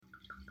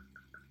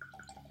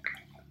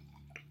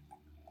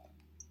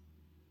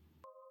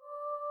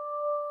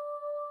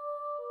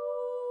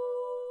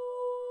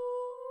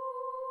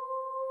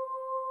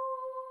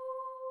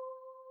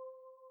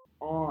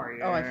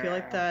Oh, I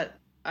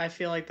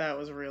feel like that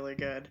was really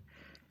good.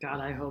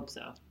 God, I hope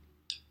so.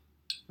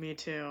 Me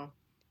too.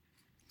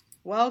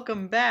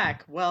 Welcome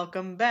back.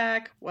 Welcome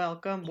back.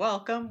 Welcome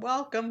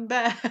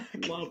back.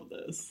 Love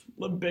this.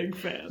 I'm a big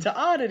fan. To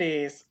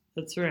Oddities.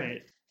 That's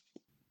right.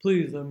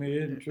 Please let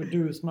me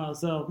introduce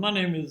myself. My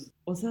name is...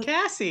 What's that?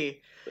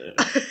 Cassie.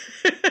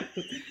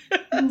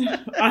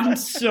 I'm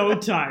so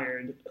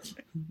tired.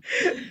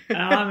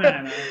 I'm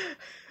Anna.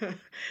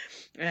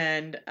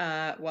 And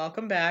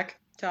welcome back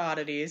to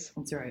Oddities.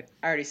 That's right.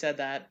 I already said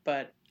that,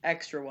 but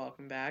extra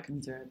welcome back.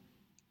 That's right.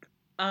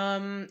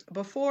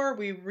 Before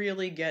we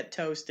really get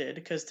toasted,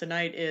 because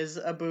tonight is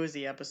a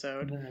Boozy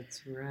episode.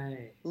 That's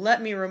right.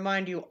 Let me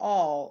remind you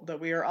all that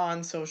we are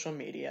on social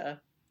media.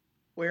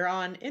 We're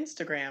on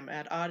Instagram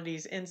at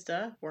Oddities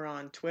Insta. We're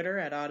on Twitter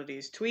at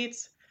Oddities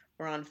Tweets.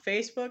 We're on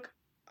Facebook,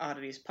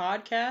 Oddities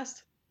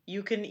Podcast.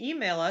 You can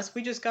email us.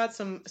 We just got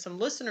some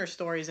listener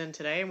stories in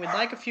today, and we'd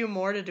like a few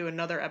more to do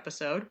another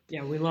episode.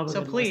 Yeah, we love a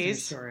good listener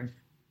story.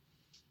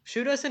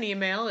 Shoot us an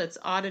email. It's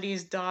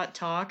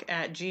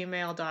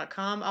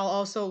oddities.talk@gmail.com. I'll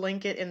also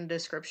link it in the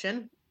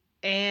description.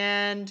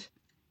 And,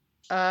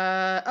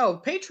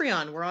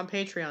 Patreon. We're on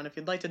Patreon. If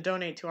you'd like to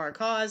donate to our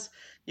cause,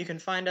 you can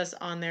find us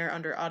on there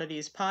under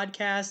Oddities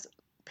Podcast.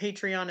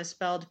 Patreon is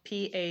spelled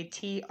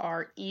Patreon.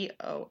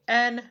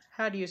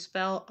 How do you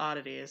spell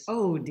Oddities?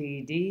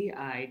 Oddities.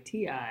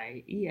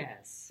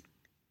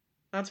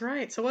 That's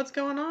right. So what's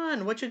going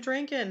on? What you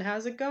drinking?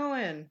 How's it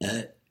going?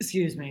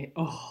 Excuse me.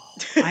 Oh,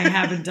 I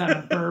haven't done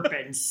a burp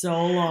in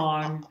so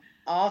long.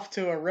 Off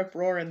to a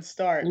rip-roaring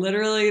start.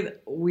 Literally,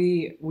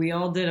 we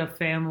all did a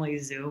family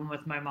Zoom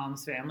with my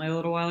mom's family a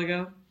little while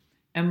ago.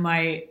 And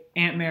my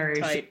Aunt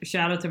Mary,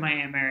 shout out to my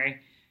Aunt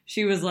Mary,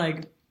 she was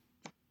like,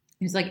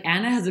 he's like,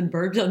 Anna hasn't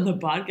burped on the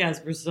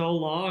podcast for so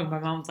long. My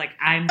mom was like,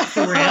 I'm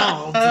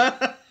thrilled.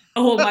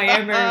 Oh, my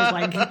Aunt Mary was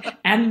like,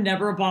 Anna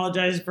never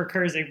apologizes for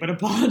cursing, but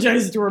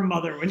apologizes to her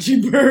mother when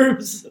she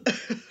burps.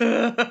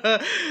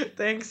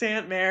 Thanks,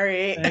 Aunt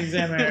Mary. Thanks,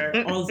 Aunt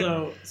Mary.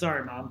 Also,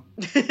 sorry, Mom.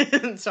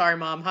 Sorry,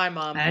 Mom. Hi,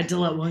 Mom. I had to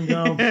let one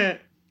go.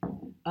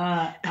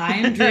 I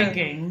am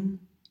drinking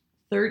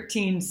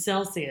 13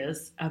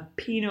 Celsius, a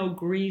Pinot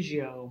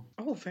Grigio.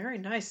 Oh, very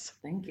nice.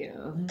 Thank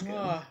you.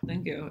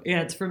 Thank you.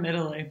 Yeah, it's from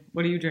Italy.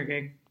 What are you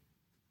drinking?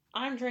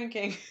 I'm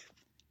drinking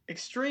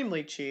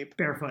extremely cheap.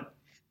 Barefoot.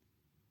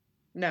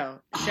 No,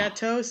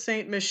 Chateau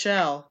Saint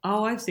Michel.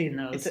 Oh, I've seen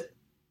those.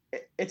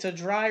 It's a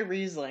dry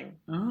Riesling.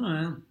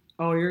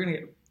 Oh, you're gonna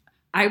get...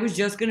 I was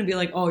just gonna be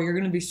like, oh, you're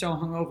gonna be so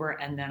hungover,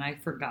 and then I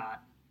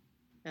forgot.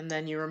 And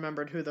then you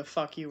remembered who the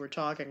fuck you were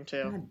talking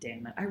to. God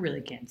damn it! I really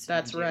can't stand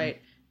That's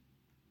right.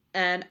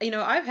 And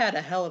I've had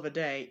a hell of a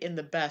day in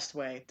the best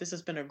way. This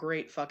has been a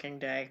great fucking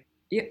day.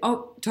 Yeah.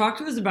 Oh, talk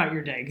to us about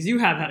your day because you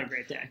have had a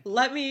great day.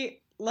 Let me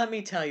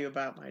tell you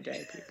about my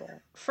day, people.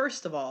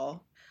 First of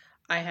all,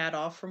 I had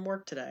off from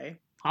work today.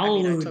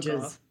 Hallelujah. I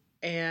took off,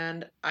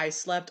 and I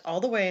slept all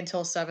the way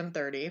until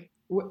 7:30.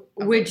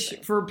 Which,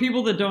 for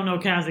people that don't know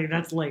Cassie,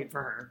 that's late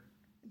for her.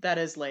 That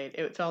is late.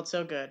 It felt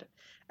so good.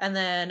 And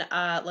then,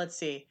 let's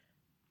see.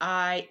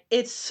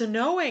 It's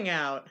snowing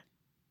out.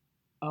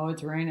 Oh,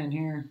 it's raining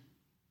here.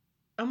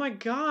 Oh my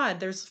God,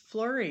 there's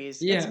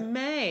flurries. Yeah. It's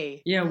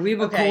May. Yeah, we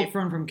have a cold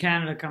front from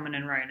Canada coming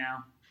in right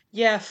now.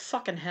 Yeah,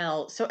 fucking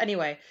hell. So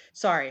anyway,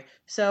 sorry.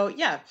 So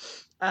yeah,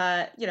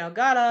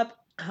 got up,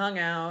 hung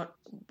out.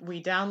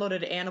 We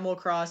downloaded Animal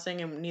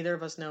Crossing, and neither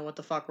of us know what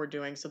the fuck we're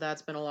doing, so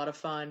that's been a lot of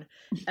fun.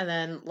 And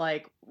then,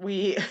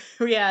 we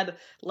had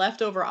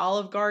leftover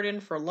Olive Garden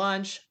for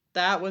lunch.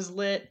 That was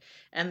lit.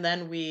 And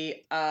then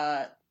we,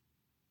 God,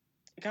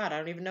 I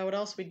don't even know what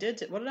else we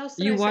did. What else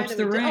did I say? You watched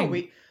The Ring. Oh,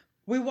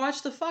 we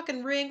watched the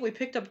fucking Ring. We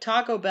picked up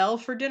Taco Bell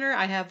for dinner.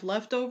 I have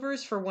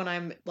leftovers for when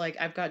I'm,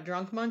 I've got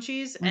drunk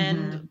munchies.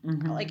 And,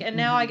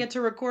 now I get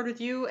to record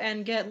with you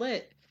and get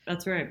lit.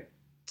 That's right.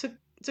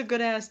 It's a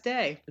good-ass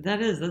day.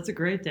 That's a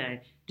great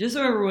day. Just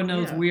so everyone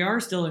knows, we are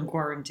still in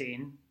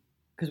quarantine,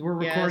 because we're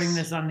recording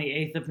this on the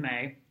 8th of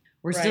May.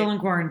 We're still in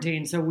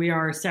quarantine, so we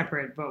are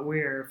separate, but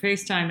we're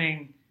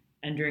FaceTiming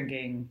and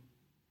drinking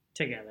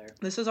together.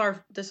 This is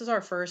our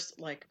first,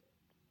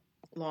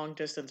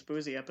 long-distance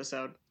Boozy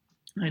episode.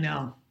 I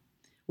know.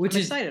 I'm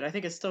excited. I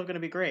think it's still going to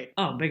be great.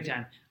 Oh, big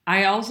time.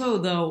 I also,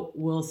 though,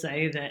 will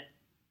say that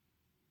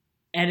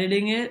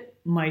editing it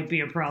might be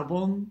a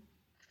problem.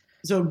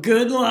 So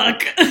good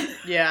luck.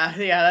 Yeah,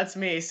 that's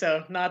me.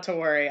 So not to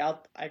worry.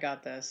 I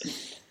got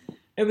this.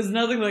 It was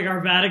nothing like our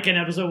Vatican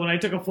episode when I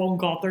took a phone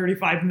call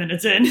 35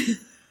 minutes in.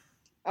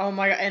 Oh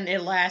my God. And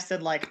it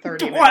lasted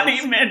 30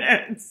 20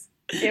 minutes.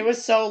 It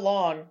was so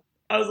long.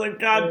 I was like,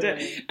 God damn.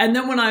 And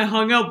then when I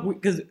hung up,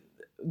 because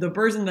the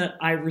person that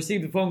I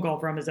received the phone call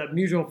from is a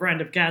mutual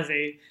friend of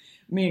Cassie,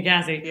 me and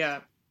Cassie.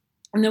 Yeah.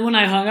 And then when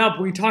I hung up,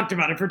 we talked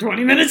about it for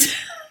 20 minutes.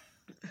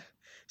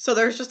 So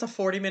there's just a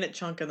 40-minute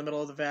chunk in the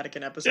middle of the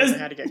Vatican episode that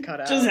had to get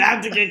cut out. Just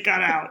had to get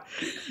cut out.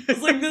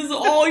 It's like, this is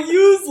all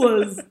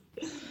useless.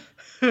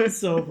 It's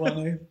so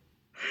funny.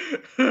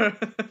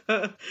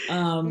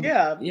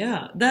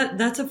 Yeah.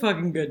 That's a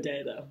fucking good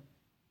day, though.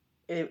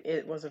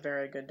 It was a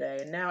very good day.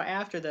 And now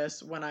after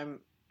this, when I'm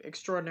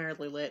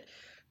extraordinarily lit.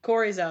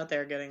 Corey's out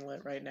there getting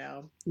lit right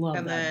now. Love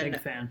and that. then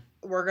Big fan.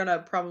 we're gonna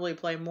probably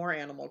play more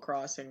Animal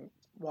Crossing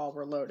while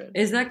we're loaded.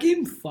 Is that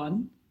game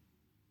fun?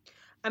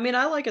 I mean,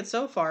 I like it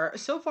so far.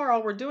 So far,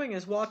 all we're doing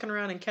is walking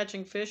around and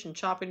catching fish and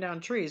chopping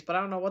down trees, but I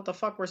don't know what the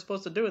fuck we're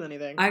supposed to do with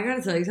anything. I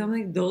gotta tell you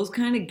something. Those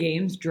kind of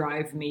games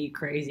drive me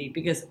crazy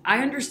because I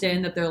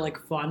understand that they're like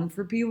fun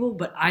for people,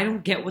 but I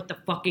don't get what the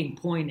fucking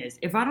point is.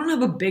 If I don't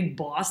have a big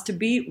boss to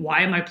beat,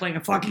 why am I playing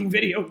a fucking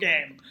video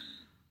game?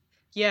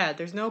 Yeah,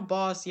 there's no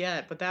boss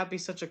yet, but that'd be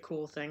such a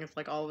cool thing if,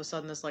 like, all of a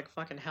sudden this, like,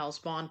 fucking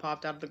hellspawn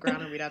popped out of the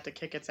ground and we'd have to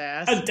kick its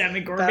ass. A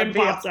Demogorgon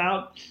pops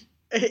out.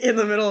 In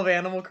the middle of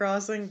Animal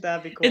Crossing,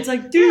 that'd be cool. It's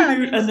like,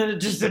 dude, and then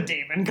just a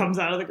demon comes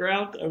out of the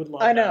ground. I would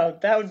love that. I know,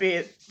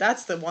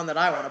 that's the one that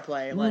I want to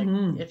play. Like,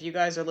 if you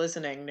guys are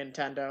listening,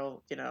 Nintendo,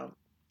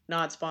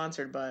 not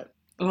sponsored, but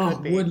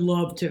would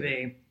love to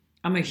be.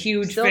 I'm a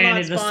huge Still fan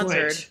not of the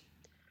sponsored. Switch.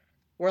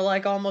 We're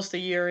like almost a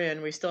year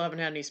in. We still haven't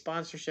had any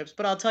sponsorships.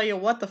 But I'll tell you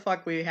what the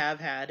fuck we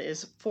have had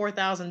is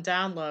 4,000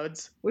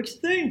 downloads. Which,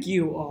 thank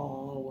you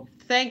all.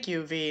 Thank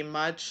you, V,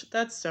 much.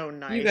 That's so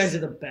nice. You guys are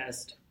the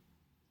best.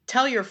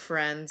 Tell your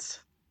friends.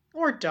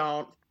 Or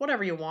don't.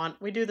 Whatever you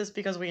want. We do this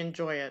because we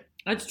enjoy it.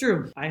 That's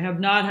true. I have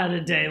not had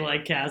a day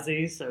like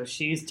Cassie, so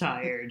she's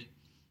tired.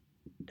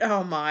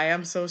 Oh my,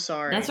 I'm so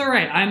sorry. That's all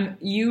right.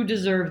 You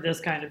deserve this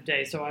kind of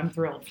day, so I'm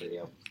thrilled for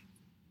you.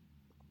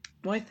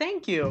 Why,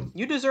 thank you.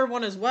 You deserve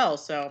one as well,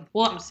 so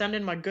I'm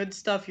sending my good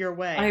stuff your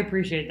way. I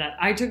appreciate that.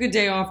 I took a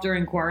day off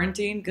during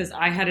quarantine because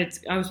I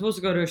was supposed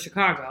to go to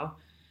Chicago,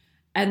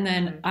 and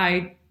then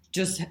I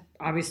just,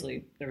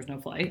 obviously, there was no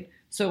flight,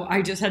 so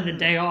I just had the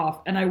day off,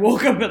 and I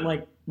woke up at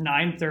like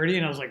 9:30,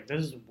 and I was like,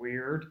 this is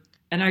weird.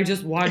 And I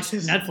just watched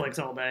Netflix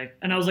all day,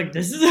 and I was like,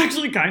 this is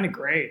actually kind of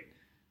great.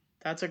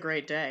 That's a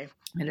great day.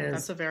 It is.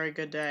 That's a very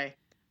good day.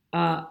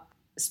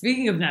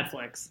 Speaking of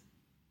Netflix,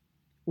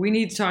 we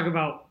need to talk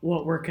about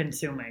what we're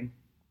consuming.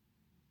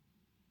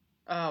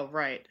 Oh,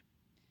 right.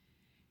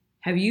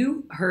 Have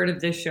you heard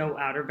of this show,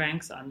 Outer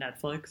Banks, on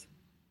Netflix?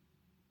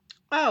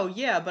 Oh,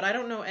 yeah, but I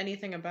don't know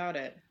anything about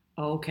it.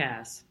 Oh,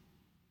 Cass.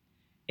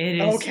 It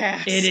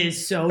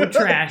is so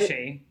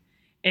trashy.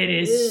 It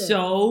is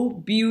so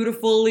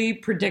beautifully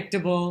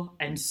predictable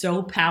and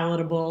so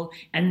palatable,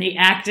 and the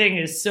acting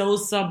is so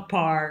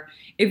subpar.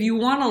 If you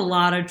want a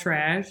lot of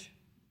trash,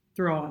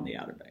 throw on the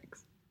Outer Banks.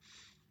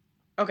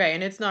 Okay,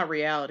 and it's not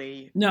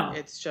reality. No,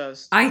 it's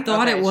just. I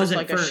thought it was just at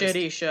like first. A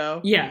shitty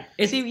show. Yeah.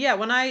 See, yeah,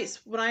 when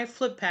I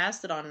flipped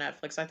past it on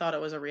Netflix, I thought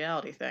it was a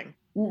reality thing.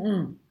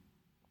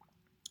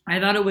 I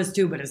thought it was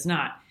too, but it's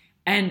not.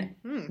 And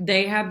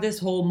they have this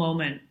whole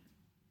moment.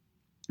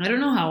 I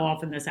don't know how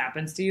often this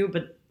happens to you,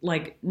 but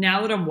like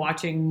now that I'm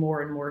watching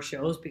more and more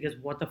shows, because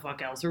what the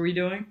fuck else are we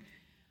doing?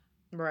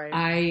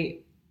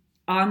 Right.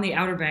 On the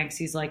Outer Banks,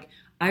 he's like,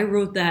 I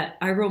wrote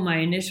my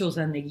initials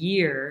and the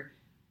year.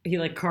 He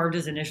like carved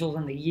his initials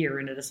and the year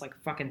into this like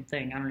fucking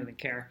thing. I don't even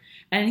care.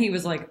 And he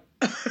was like,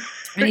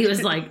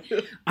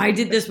 I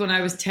did this when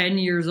I was 10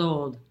 years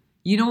old.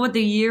 You know what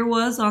the year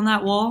was on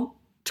that wall?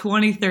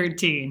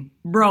 2013.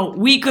 Bro,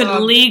 we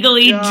could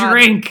legally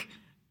drink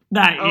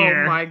that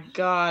year. Oh my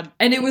God.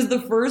 And it was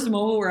the first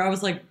moment where I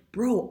was like,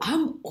 bro,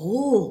 I'm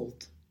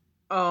old.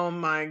 Oh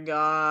my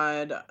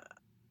God.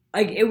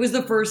 Like, it was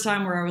the first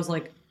time where I was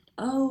like,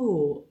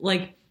 oh,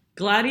 like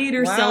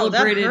Gladiator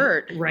celebrated, that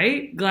hurt.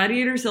 Right?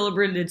 Gladiator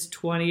celebrated its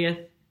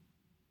 20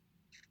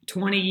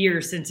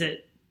 years since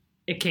it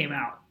came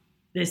out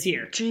this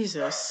year.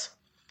 Jesus.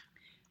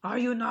 Are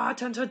you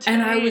not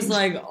entertained? And I was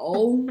like,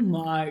 oh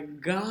my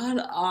God,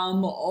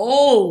 I'm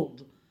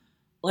old.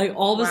 Like,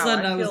 all of a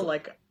sudden I feel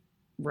like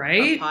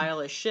right? A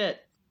pile of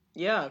shit.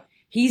 Yeah.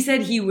 He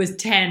said he was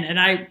 10, and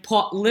I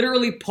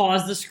literally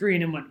paused the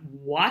screen and went,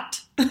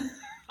 what?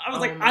 I was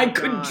like, I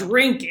could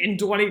drink in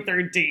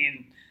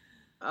 2013.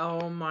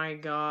 Oh my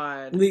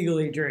God.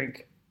 Legally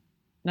drink.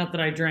 Not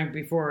that I drank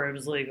before it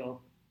was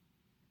legal.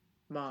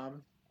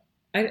 Mom.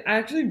 I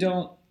actually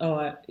don't. Oh,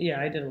 I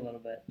did a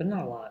little bit, but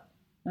not a lot.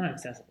 Not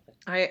excessively.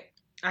 I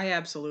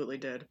absolutely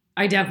did.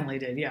 I definitely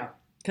did, yeah.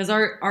 Because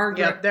our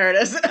yep, there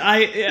it is.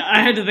 I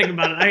had to think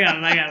about it.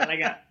 I got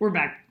it. We're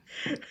back.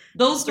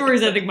 Those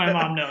stories I think my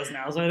mom knows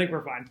now, so I think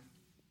we're fine.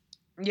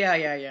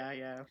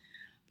 Yeah.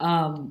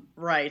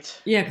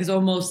 Right. Yeah, because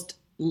almost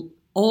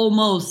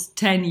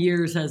 10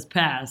 years has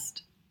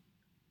passed.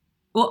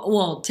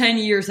 Well, 10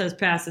 years has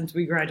passed since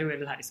we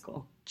graduated high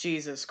school.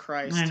 Jesus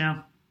Christ. I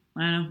know.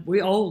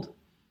 We old.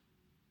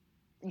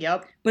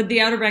 Yep. But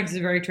the Outer Banks is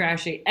very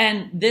trashy.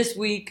 And this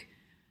week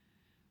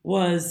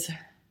was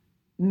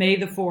May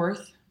the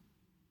 4th.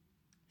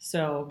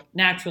 So,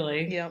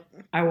 naturally,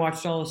 I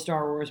watched all the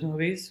Star Wars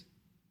movies.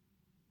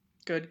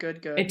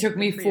 Good. It took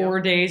me 4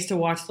 days to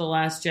watch The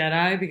Last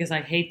Jedi because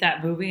I hate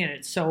that movie and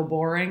it's so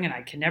boring and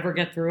I can never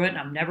get through it and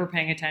I'm never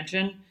paying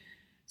attention.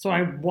 So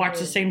I watched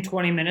the same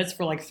 20 minutes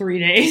for like 3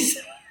 days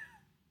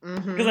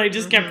because I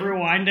just kept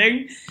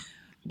rewinding.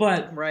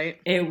 But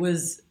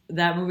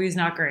that movie's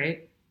not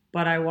great.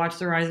 But I watched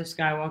The Rise of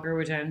Skywalker,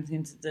 which I haven't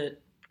seen since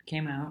it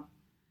came out.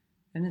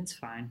 And it's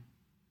fine.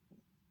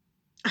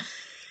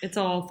 It's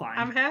all fine.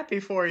 I'm happy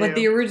for you. But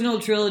the original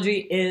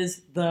trilogy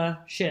is the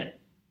shit.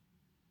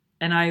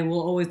 And I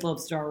will always love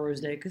Star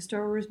Wars Day because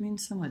Star Wars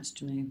means so much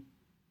to me.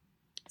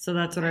 So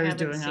that's what I was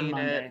doing on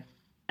Monday.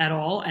 At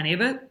all? Any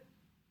of it?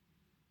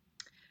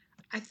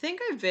 I think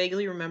I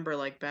vaguely remember,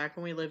 like, back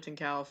when we lived in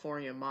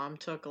California, Mom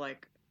took,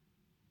 like,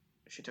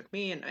 she took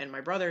me and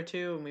my brother,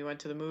 too, and we went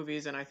to the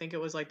movies, and I think it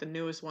was, like, the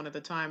newest one at the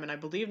time, and I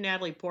believe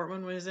Natalie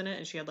Portman was in it,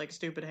 and she had, like,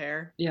 stupid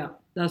hair. Yeah,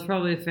 that's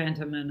probably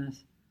Phantom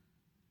Menace.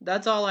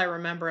 That's all I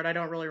remember, and I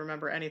don't really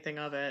remember anything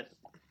of it.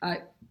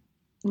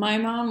 My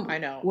mom... I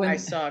know, I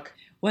suck.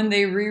 When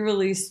they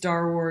re-released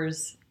Star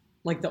Wars,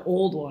 like, the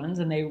old ones,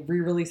 and they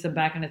re-released them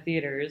back into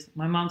theaters,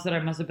 my mom said I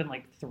must have been,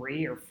 like,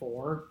 3 or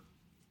 4.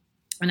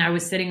 And I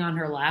was sitting on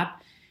her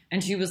lap,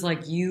 and she was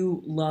like,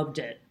 you loved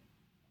it.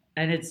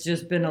 And it's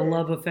just been a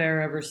love affair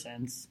ever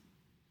since.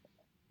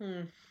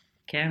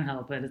 Can't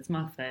help it. It's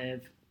my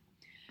fave.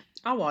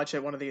 I'll watch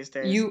it one of these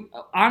days.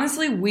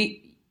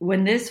 Honestly,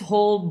 when this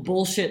whole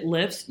bullshit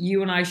lifts,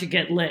 you and I should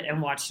get lit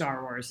and watch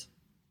Star Wars.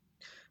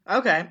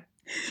 Okay.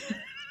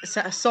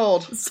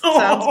 Sold.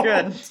 Sounds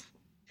good.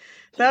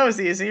 That was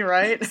easy,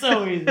 right?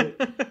 So easy.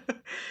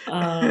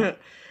 So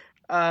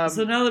now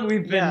that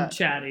we've been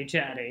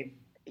chatty.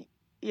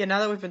 Yeah,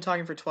 now that we've been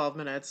talking for 12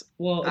 minutes,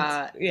 well,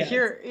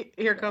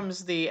 here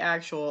comes the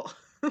actual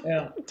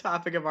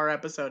topic of our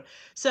episode.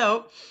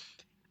 So,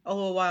 a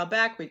little while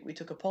back, we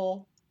took a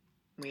poll.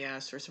 We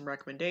asked for some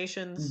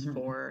recommendations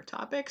for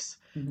topics,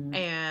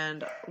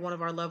 and one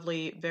of our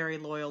lovely, very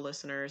loyal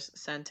listeners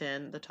sent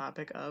in the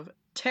topic of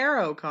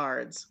tarot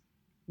cards.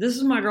 This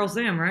is my girl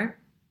Sam, right?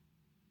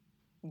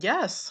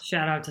 Yes.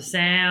 Shout out to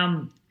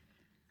Sam.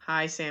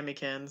 Hi,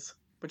 Sammykins.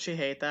 Would she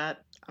hate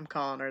that? I'm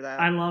calling her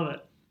that. I love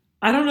it.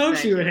 I don't know if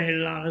she would hate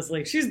it,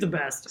 honestly. She's the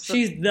best.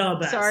 She's the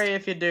best. Sorry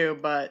if you do,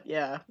 but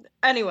yeah.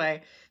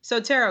 Anyway, so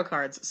tarot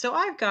cards. So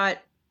I've got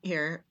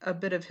here a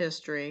bit of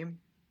history,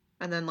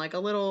 and then like a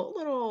little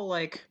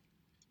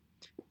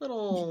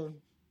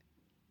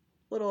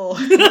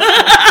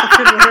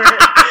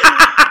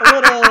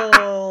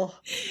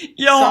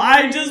Yo, summary,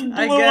 I just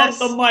blew up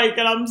the mic,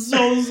 and I'm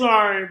so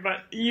sorry,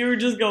 but you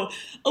just go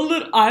a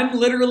little. I'm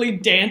literally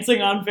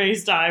dancing on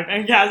FaceTime,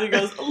 and Cassie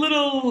goes a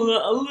little.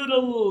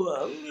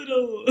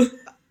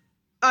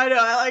 I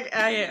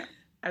know.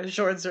 I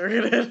short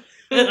circuited.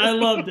 I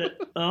loved it.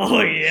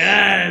 Oh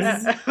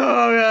yes.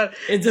 Oh god.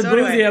 It's a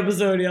Boozy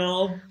episode,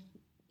 y'all.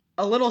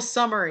 A little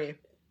summary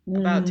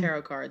about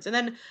tarot cards, and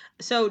then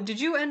so did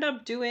you end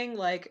up doing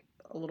like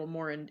a little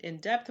more in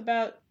depth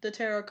about the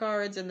tarot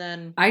cards, and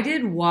then I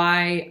did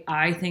why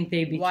I think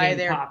they became why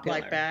they're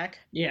popular. Like back.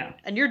 Yeah.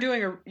 And you're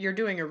doing a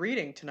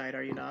reading tonight,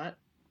 are you not?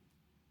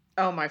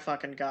 Oh my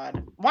fucking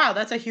god. Wow,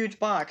 that's a huge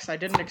box. I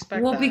didn't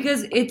expect that. Well,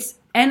 because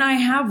and I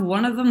have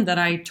one of them that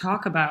I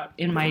talk about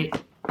in my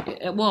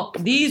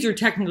these are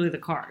technically the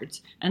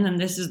cards, and then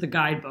this is the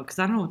guidebook because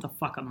I don't know what the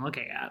fuck I'm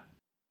looking at.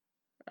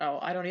 Oh,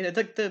 I don't either.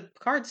 The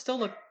cards still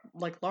look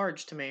like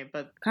large to me,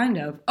 but kind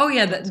of. Oh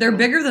yeah, they're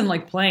bigger than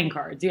like playing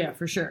cards. Yeah,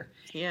 for sure.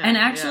 Yeah. And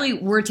actually,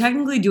 we're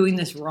technically doing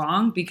this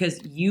wrong because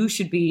you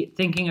should be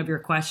thinking of your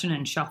question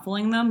and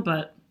shuffling them,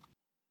 but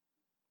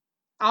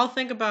I'll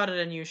think about it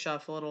and you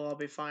shuffle. It'll all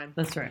be fine.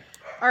 That's right.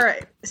 All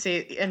right.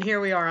 See, and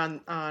here we are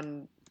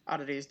on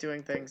Oddities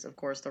doing things, of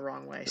course, the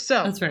wrong way.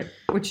 So that's right.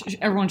 Which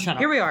everyone shut up.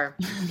 Here we are.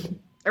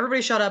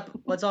 Everybody shut up.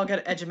 Let's all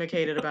get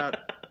educated about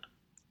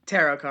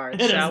tarot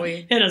cards, shall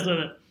we? Hit us with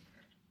it.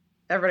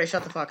 Everybody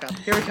shut the fuck up.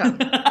 Here we come.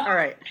 All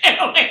right.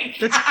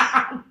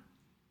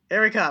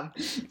 Here we come.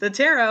 The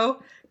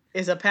tarot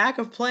is a pack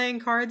of playing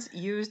cards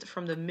used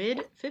from the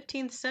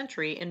mid-15th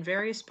century in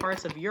various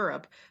parts of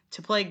Europe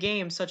to play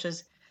games such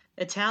as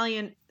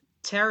Italian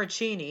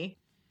tarocchini.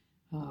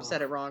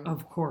 Said it wrong.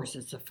 Of course,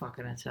 it's the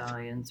fucking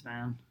Italians,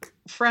 man.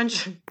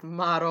 French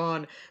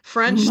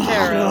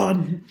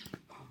tarot.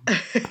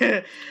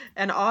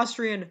 And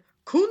Austrian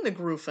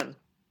Kundengrufen.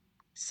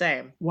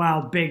 Same.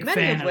 Wow, big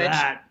fan of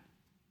that.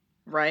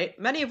 Right.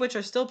 Many of which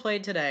are still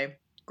played today.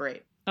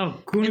 Great. Oh,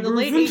 Kundengrufen? In the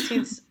late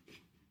 18th...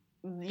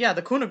 Yeah,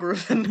 the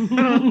Kundengrufen.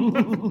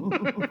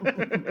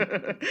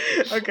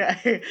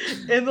 Okay.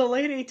 In the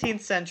late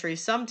 18th century,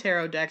 some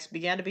tarot decks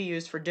began to be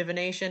used for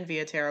divination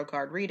via tarot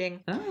card reading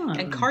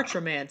and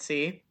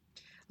cartomancy,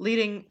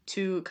 leading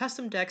to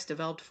custom decks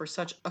developed for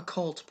such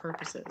occult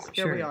purposes.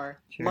 Here we are,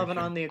 loving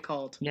on the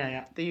occult.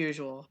 Yeah. The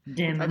usual.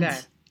 Demons. Okay.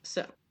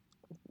 So,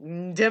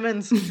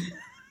 demons.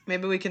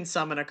 Maybe we can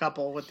summon a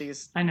couple with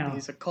these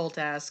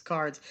occult-ass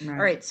cards. Right.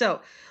 All right, so...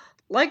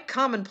 Like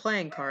common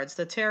playing cards,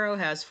 the tarot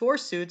has 4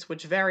 suits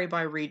which vary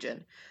by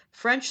region.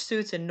 French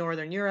suits in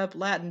Northern Europe,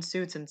 Latin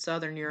suits in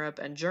Southern Europe,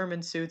 and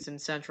German suits in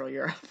Central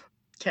Europe.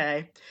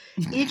 Okay.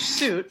 Each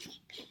suit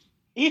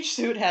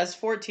has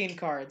 14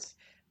 cards.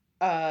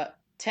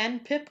 10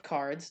 pip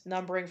cards,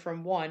 numbering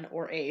from 1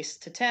 or ace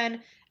to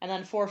 10, and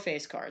then 4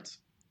 face cards.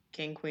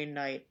 King, Queen,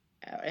 Knight,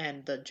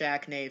 and the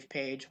Jack, Knave,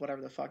 Page,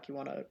 whatever the fuck you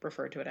want to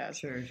refer to it as.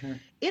 Sure.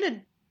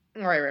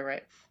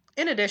 Right.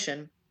 In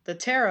addition... The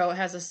tarot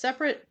has a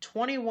separate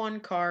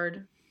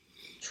 21-card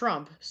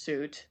trump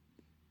suit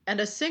and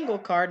a single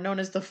card known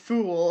as the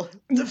Fool.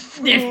 The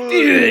Fool!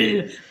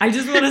 I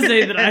just want to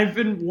say that I've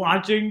been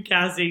watching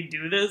Cassie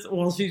do this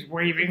while she's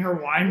waving her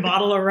wine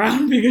bottle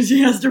around because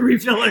she has to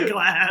refill her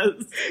glass.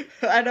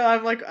 I know,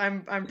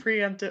 I'm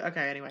preemptive.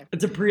 Okay, anyway.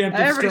 It's a preemptive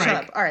Everybody strike.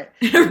 Shut up. All right.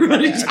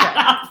 Everybody shut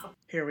up.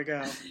 Here we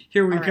go.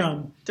 Here we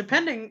come.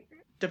 Depending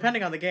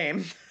on the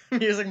game,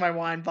 I'm using my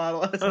wine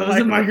bottle as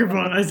a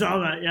microphone. I saw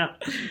that, yeah.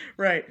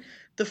 Right.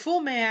 The Fool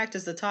may act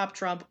as the top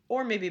trump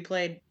or may be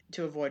played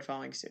to avoid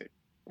following suit.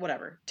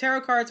 Whatever.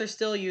 Tarot cards are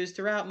still used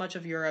throughout much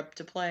of Europe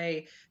to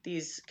play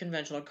these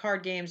conventional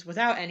card games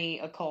without any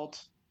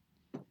occult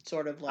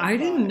sort of like. I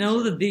didn't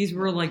know that these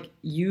were like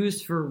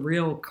used for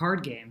real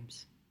card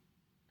games.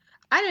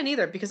 I didn't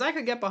either because I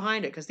could get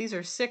behind it because these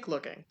are sick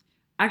looking.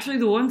 Actually,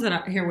 the ones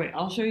that here, wait,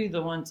 I'll show you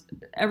the ones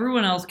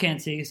everyone else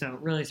can't see. So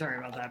really sorry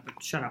about that,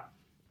 but shut up.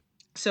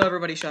 So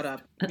everybody, shut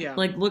up. Yeah.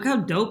 Like, look how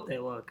dope they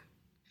look.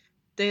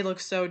 They look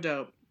so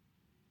dope.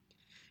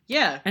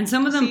 Yeah. And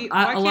some of them,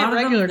 a lot of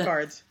regular them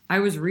cards I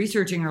was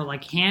researching are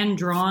like hand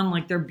drawn,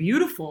 like they're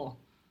beautiful.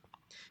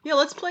 Yeah,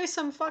 let's play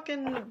some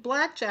fucking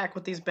blackjack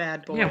with these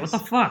bad boys. Yeah, what the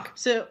fuck?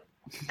 So,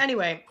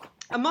 anyway,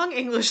 among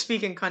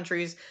English-speaking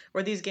countries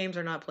where these games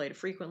are not played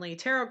frequently,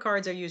 tarot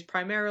cards are used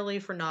primarily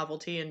for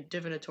novelty and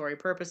divinatory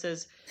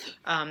purposes,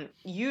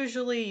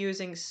 usually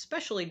using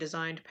specially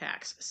designed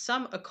packs.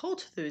 Some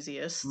occult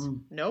enthusiasts,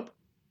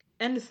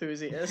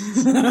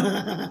 enthusiasts.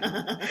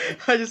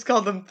 I just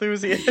called them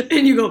enthusiasts.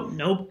 And you go,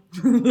 nope.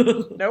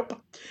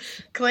 Nope.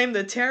 Claim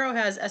the tarot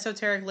has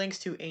esoteric links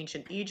to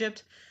ancient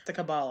Egypt, the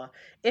Kabbalah,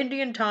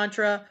 Indian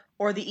Tantra,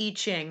 or the I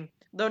Ching,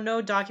 though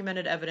no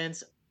documented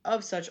evidence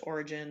of such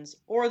origins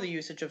or the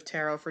usage of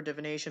tarot for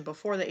divination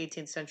before the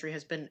 18th century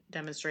has been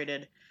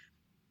demonstrated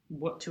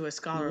to a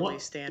scholarly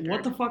standard.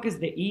 What the fuck is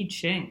the I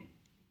Ching?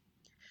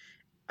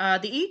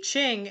 The I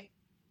Ching,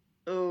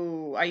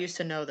 I used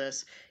to know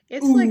this.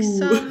 It's like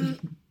some...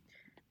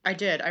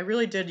 I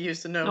really did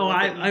used to know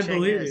what the I Ching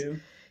believe is. you.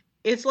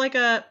 It's like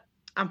a...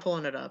 I'm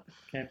pulling it up.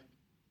 Okay.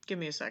 Give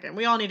me a second.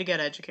 We all need to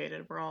get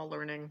educated. We're all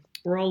learning.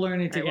 We're all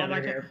learning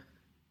together here.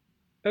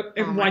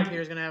 My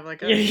computer's going to have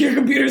like a... Yeah, your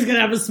computer's going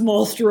to have a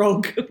small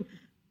stroke.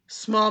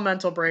 Small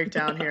mental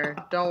breakdown here.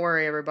 Don't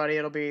worry, everybody.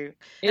 It'll be...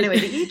 Anyway,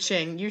 the I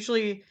Ching,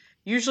 usually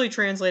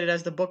translated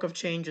as the Book of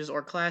Changes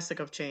or Classic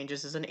of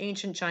Changes, is an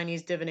ancient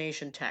Chinese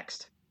divination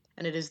text.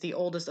 And it is the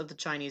oldest of the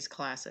Chinese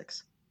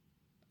classics.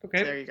 Okay.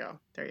 So there you go.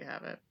 There you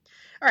have it.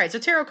 All right, so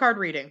tarot card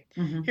reading.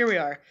 Mm-hmm. Here we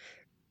are.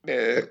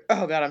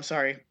 Oh, God, I'm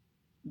sorry.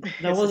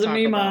 That wasn't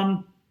me,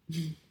 Mom.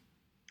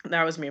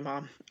 That was me,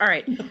 Mom. All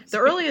right. The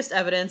earliest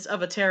evidence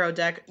of a tarot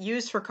deck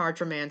used for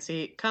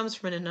cartomancy comes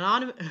from an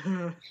anonymous...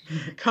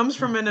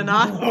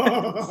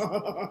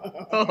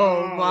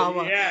 Oh,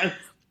 Mama. Yes.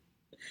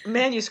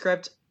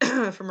 Manuscript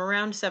from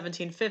around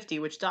 1750,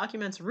 which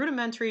documents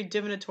rudimentary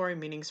divinatory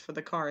meanings for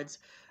the cards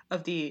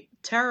of the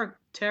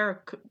Tarocco?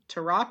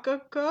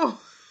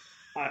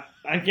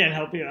 I can't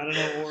help you. I don't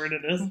know what word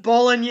it is.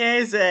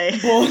 Bolognese.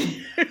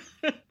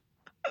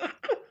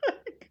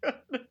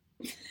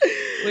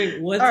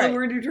 Wait, what's the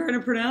word you're trying to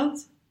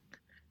pronounce?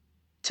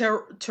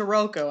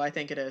 Tarocco, I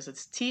think it is.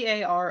 It's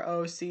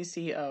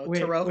Tarocco.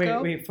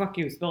 Tarocco? Wait, fuck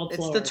you. Spell it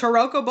slower. It's the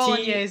Tarocco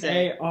Bolognese.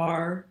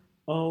 Tarocco.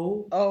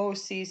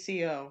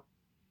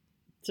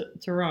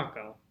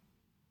 Tarocco.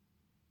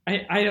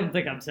 I don't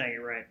think I'm saying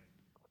it right.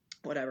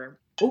 Whatever.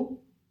 Oh.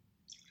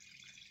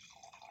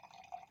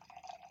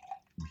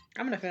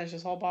 I'm going to finish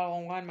this whole bottle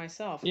of wine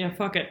myself. Yeah,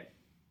 fuck it.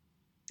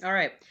 All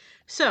right.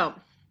 So,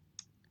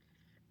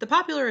 the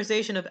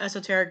popularization of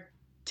esoteric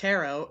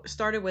tarot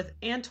started with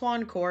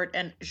Antoine Court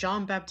and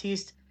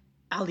Jean-Baptiste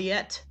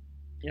Alliette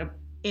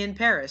in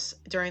Paris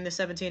during the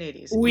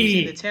 1780s.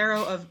 Using the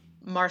tarot of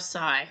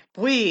Marseille.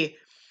 Oui.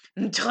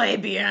 Très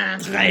bien.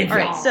 Très bien. All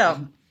right,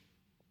 so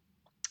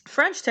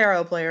French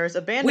tarot players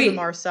abandoned the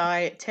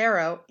Marseille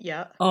tarot.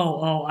 Yeah.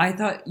 Oh, I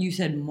thought you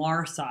said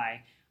Marseille.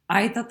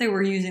 I thought they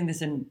were using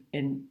this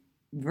in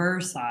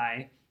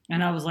Versailles,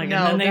 and I was like,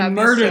 and then they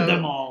murdered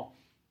them all.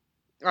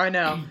 I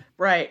know.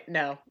 Right,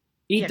 no.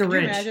 Eat the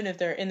rich. Can you imagine if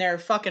they're in their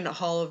fucking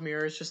Hall of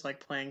Mirrors just like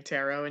playing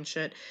tarot and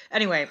shit?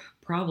 Anyway.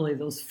 Probably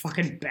those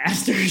fucking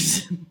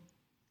bastards.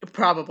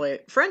 Probably.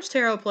 French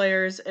tarot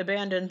players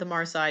abandoned the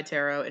Marseille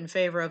tarot in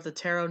favor of the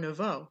Tarot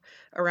Nouveau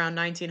around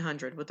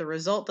 1900, with the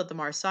result that the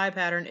Marseille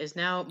pattern is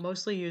now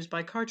mostly used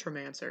by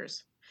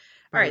cartomancers.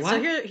 All right,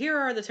 so here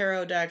are the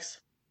tarot decks.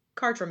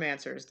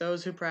 Cartomancers,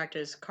 those who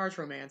practice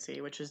cartomancy,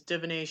 which is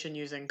divination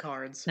using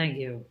cards. Thank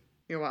you.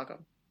 You're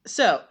welcome.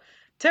 So,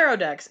 tarot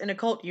decks in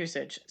occult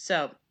usage.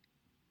 So,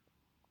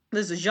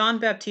 this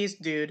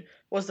Jean-Baptiste dude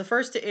was the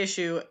first to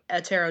issue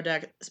a tarot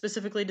deck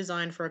specifically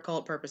designed for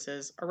occult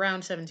purposes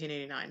around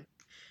 1789.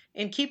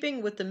 In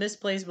keeping with the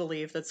misplaced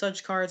belief that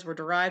such cards were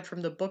derived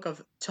from the Book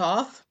of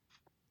Thoth,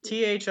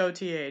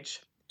 Thoth.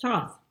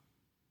 Thoth.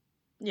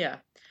 Yeah.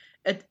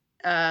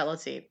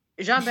 Let's see.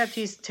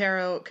 Jean-Baptiste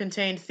tarot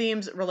contained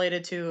themes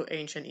related to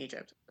ancient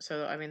Egypt.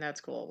 So, I mean, that's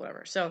cool,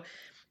 whatever. So,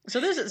 So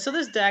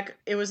this deck,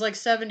 it was like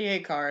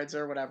 78 cards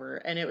or whatever,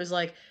 and it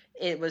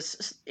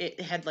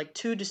had like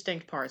two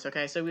distinct parts.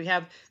 Okay, so we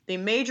have the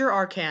major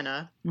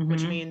arcana, which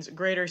Mm-hmm. means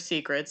greater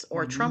secrets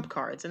or Mm-hmm. trump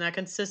cards, and that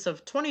consists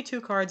of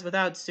 22 cards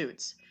without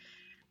suits.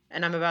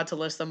 And I'm about to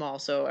list them all,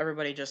 so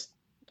everybody just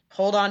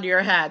hold on to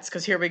your hats,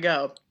 because here we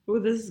go. Oh,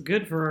 this is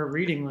good for our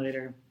reading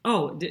later.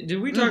 Oh, did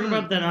we talk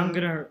about Mm-hmm, that?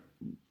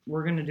 mm-hmm.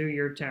 We're gonna do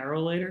your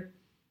tarot later.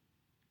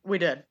 We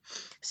did.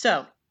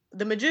 So,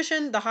 the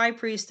magician, the high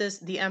priestess,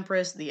 the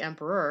empress, the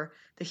emperor,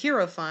 the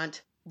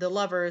hierophant, the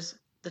lovers,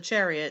 the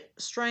chariot,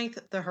 strength,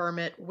 the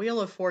hermit, wheel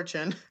of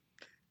fortune,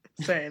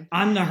 same,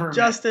 I'm the hermit.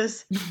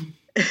 justice,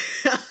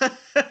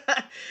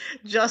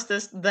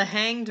 justice, the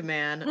hanged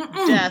man,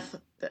 Mm-mm. death,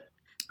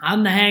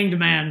 I'm the hanged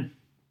man.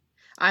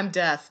 I'm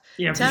death,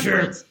 Yeah, for sure.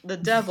 temperance, the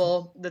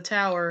devil, the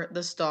tower,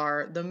 the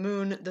star, the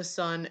moon, the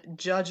sun,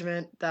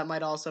 judgment, that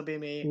might also be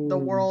me, the Ooh,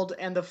 world,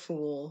 and the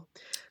fool.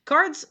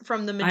 Cards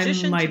from the I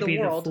magician to might the be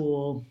the world.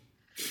 fool.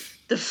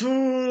 The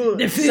fool.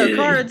 The So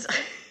fool.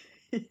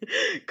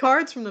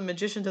 cards from the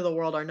magician to the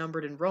world are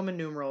numbered in Roman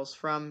numerals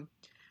from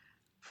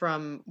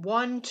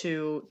 1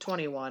 to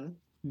 21,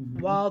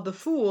 Mm-hmm. while the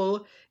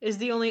fool is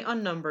the only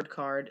unnumbered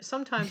card,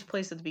 sometimes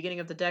placed at the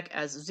beginning of the deck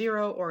as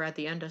 0 or at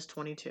the end as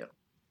 22. All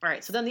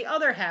right, so then the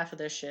other half of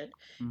this shit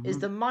is Mm-hmm.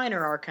 the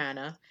minor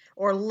arcana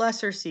or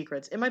lesser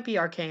secrets. It might be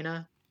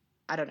arcana.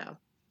 I don't know.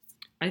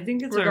 I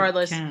think it's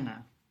Regardless,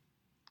 arcana.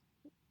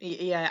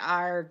 yeah,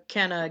 I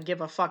can't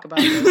give a fuck about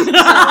this. So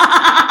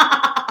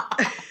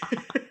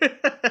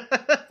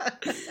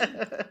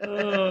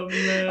Oh all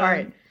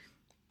right. man.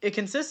 It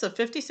consists of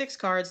 56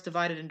 cards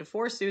divided into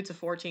 4 suits of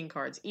 14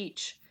 cards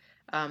each.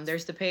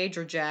 There's the page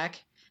or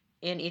jack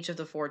in each of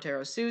the 4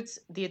 tarot suits.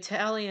 The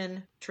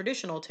Italian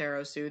traditional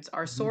tarot suits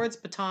are Mm-hmm. swords,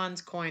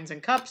 batons, coins,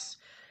 and cups.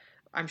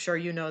 I'm sure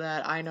you know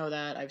that. I know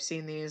that. I've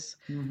seen these.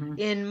 Mm-hmm.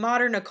 In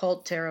modern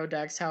occult tarot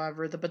decks,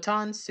 however, the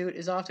baton suit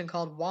is often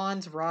called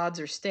wands, rods,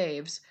 or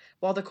staves,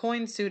 while the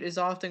coin suit is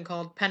often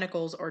called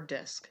pentacles or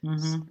discs.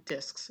 Mm-hmm.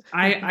 Discs. No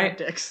I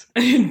dicks.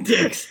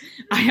 dicks.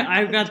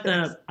 I've got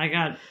Dicks. I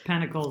got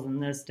pentacles in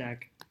this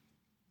deck.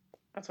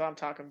 That's what I'm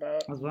talking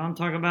about. That's what I'm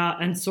talking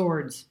about. And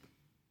swords.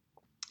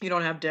 You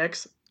don't have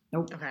dicks?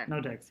 Nope, Okay.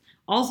 no dicks.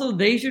 Also,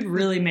 they should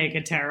really make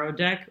a tarot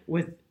deck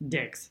with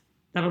dicks.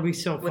 That'll be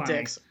so With funny.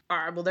 dicks. All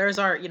right, well, there's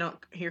our,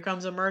 here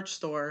comes a merch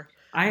store.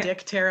 I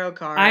Dick tarot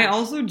cards. I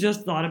also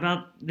just thought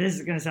about this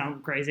is gonna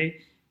sound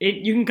crazy.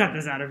 You can cut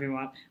this out if you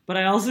want, but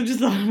I also just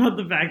thought about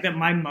the fact that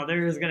my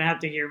mother is gonna have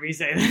to hear me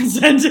say that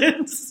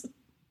sentence.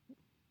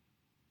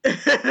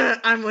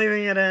 I'm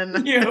leaving it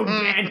in. You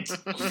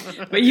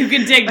bitch. But you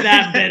can take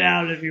that bit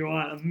out if you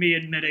want of me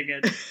admitting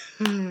it.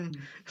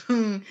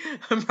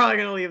 I'm probably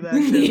going to leave that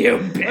too. You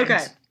bitch.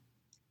 Okay.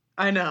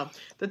 I know.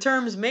 The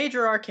terms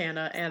major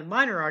arcana and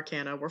minor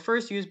arcana were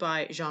first used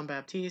by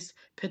Jean-Baptiste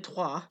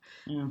Pétrois,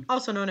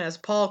 also known as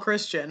Paul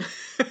Christian.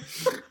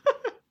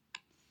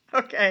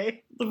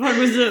 Okay. The fuck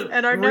was the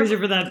And our reason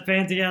for that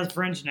fancy ass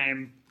French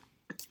name?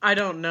 I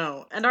don't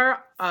know. And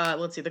our,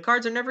 let's see, the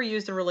cards are never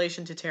used in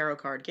relation to tarot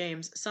card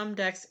games. Some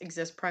decks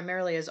exist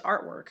primarily as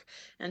artwork,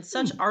 and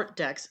such art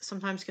decks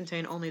sometimes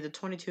contain only the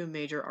 22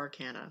 major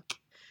arcana.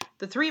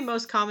 The 3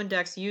 most common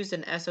decks used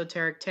in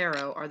esoteric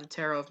tarot are the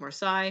Tarot of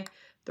Marseille,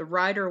 the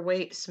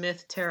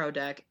Rider-Waite-Smith Tarot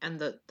deck, and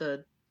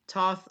the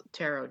Thoth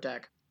Tarot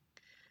deck.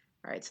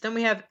 All right, so then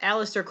we have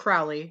Aleister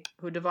Crowley,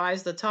 who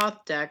devised the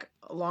Thoth deck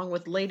along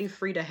with Lady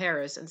Frida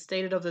Harris and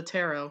stated of the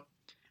tarot,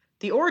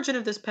 "The origin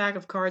of this pack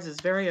of cards is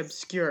very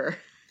obscure."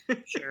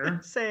 Sure.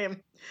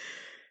 Same.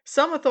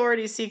 Some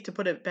authorities seek to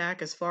put it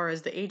back as far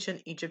as the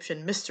ancient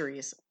Egyptian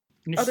mysteries.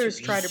 Others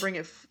try to bring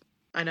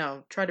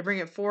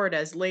it forward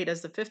as late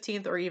as the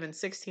 15th or even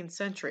 16th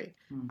century.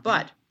 Mm-hmm.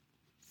 But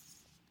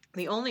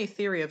the only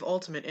theory of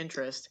ultimate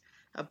interest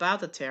about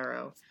the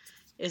tarot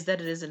is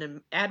that it is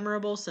an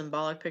admirable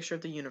symbolic picture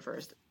of the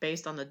universe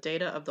based on the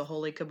data of the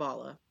Holy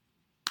Kabbalah.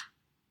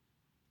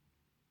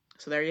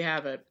 So there you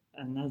have it.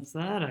 And that's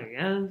that, I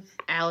guess.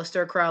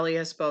 Aleister Crowley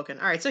has spoken.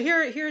 All right, so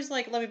here's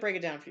let me break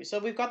it down for you. So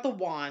we've got the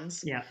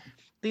wands. Yeah.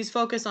 These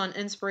focus on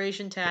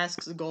inspiration,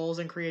 tasks, goals,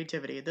 and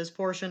creativity. This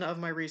portion of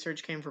my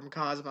research came from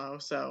Cosmo,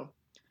 so...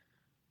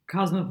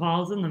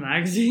 Cosmopolitan, the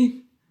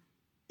magazine?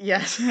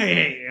 Yes. I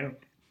hate you.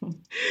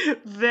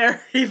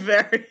 Very,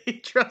 very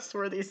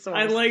trustworthy source.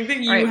 I like that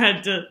you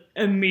had to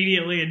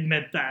immediately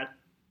admit that.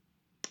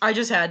 I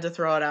just had to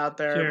throw it out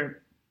there.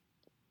 Sure.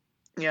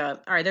 Yeah.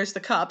 All right, there's the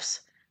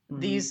cups. Mm-hmm.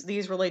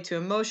 These relate to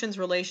emotions,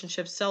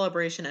 relationships,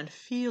 celebration, and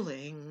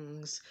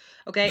feelings.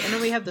 Okay, and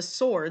then we have the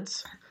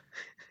swords.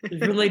 They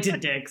relate to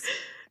dicks.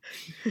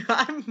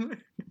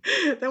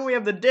 Then we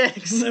have the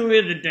dicks. Then we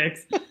have the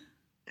dicks.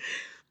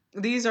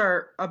 These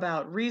are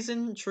about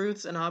reason,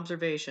 truths, and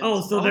observations.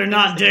 Oh, so they're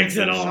not dicks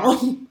at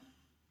all.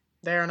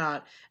 They're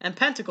not. And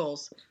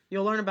pentacles.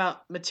 You'll learn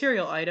about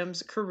material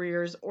items,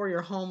 careers, or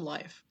your home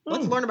life.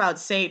 Let's learn about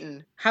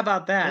Satan. How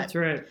about that? That's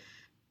right.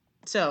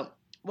 So,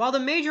 while the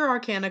major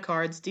arcana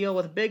cards deal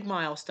with big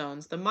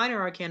milestones, the minor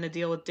arcana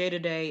deal with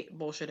day-to-day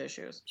bullshit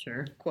issues.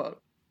 Sure.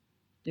 Quote.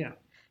 Yeah.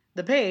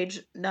 The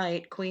page,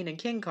 knight, queen, and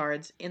king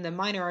cards in the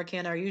minor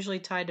arcana are usually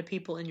tied to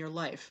people in your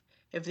life.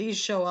 If these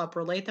show up,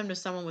 relate them to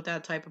someone with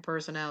that type of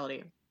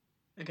personality.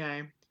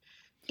 Okay.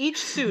 Each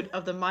suit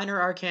of the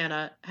minor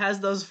arcana has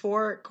those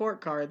 4 court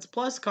cards,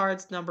 plus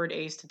cards numbered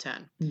ace to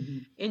 10. Mm-hmm.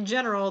 In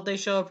general, they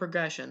show a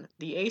progression.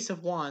 The ace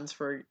of wands,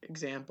 for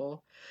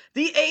example.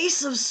 The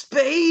ace of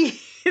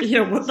spades!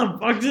 Yeah, what the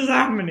fuck does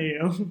happen to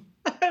you?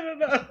 I don't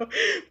know.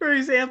 For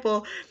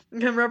example,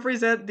 can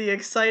represent the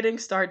exciting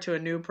start to a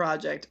new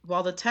project,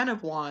 while the Ten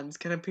of Wands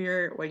can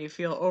appear when you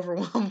feel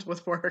overwhelmed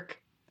with work.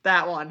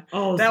 That one.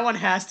 Oh, that one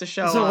has to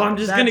show up. So I'm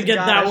just going to get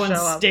that one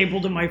show up.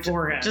 stapled to my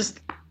forehead.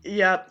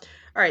 Yep.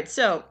 All right,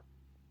 so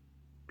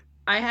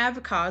I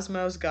have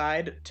Cosmo's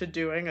guide to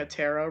doing a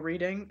tarot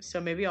reading, so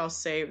maybe I'll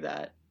save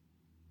that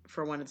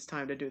for when it's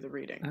time to do the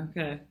reading.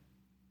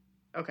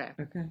 Okay.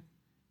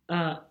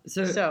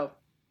 So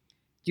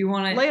do you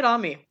want to lay it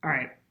on me? All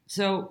right.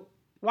 So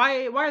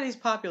why are these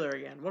popular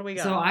again? What do we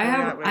got? So I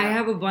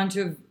have a bunch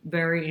of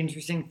very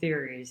interesting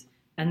theories,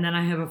 and then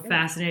I have a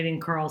fascinating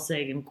Carl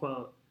Sagan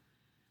quote.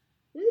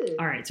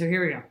 All right, so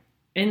here we go.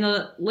 In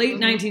the late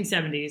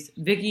 1970s,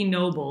 Vicky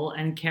Noble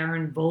and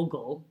Karen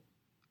Vogel.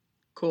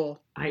 Cool.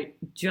 I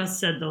just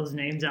said those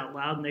names out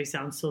loud, and they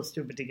sound so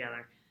stupid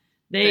together.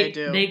 They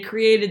do. They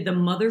created the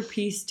Mother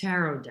Peace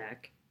Tarot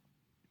deck,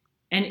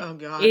 and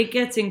it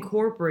gets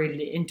incorporated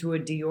into a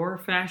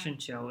Dior fashion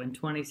show in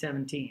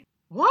 2017.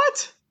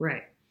 What?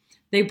 Right.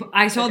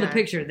 I saw the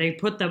picture. They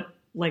put the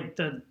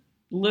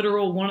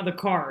literal one of the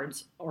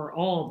cards, or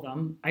all of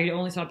them. I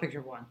only saw a picture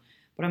of one,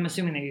 but I'm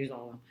assuming they used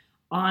all of them,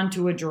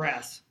 onto a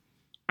dress.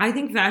 I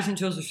think fashion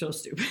shows are so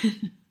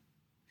stupid.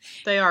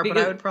 They are, but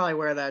I would probably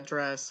wear that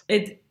dress.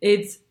 It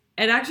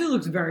actually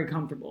looks very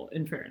comfortable,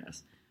 in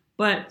fairness.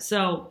 But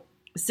so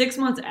 6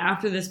 months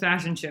after this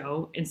fashion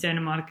show in Santa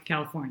Monica,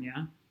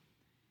 California,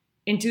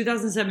 in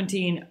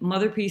 2017,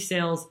 Mother Peace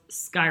sales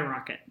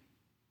skyrocket.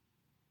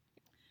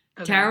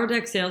 Okay. Tarot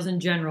deck sales in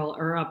general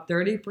are up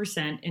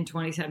 30% in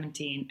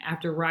 2017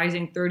 after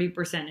rising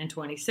 30% in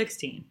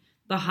 2016,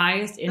 the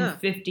highest in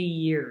 50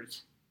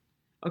 years,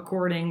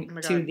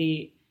 according to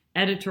the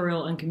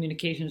editorial and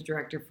communications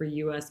director for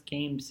U.S.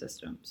 Game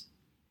Systems.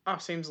 Oh,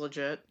 seems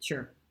legit.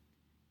 Sure.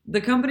 The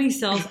company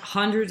sells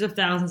hundreds of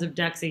thousands of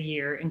decks a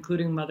year,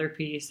 including Mother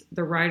Peace,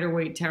 the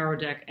Rider-Waite Tarot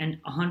deck, and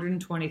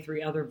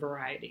 123 other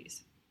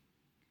varieties.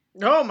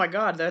 Oh my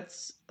God,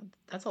 that's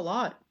a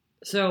lot.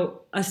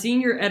 So, a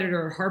senior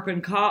editor, oh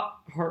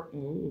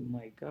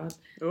my God.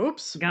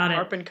 Oops. Got it.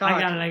 Harpencock.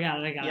 I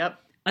got it. Yep.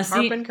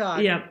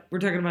 Harpencock. Yep, we're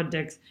talking about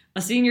dicks.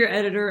 A senior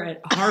editor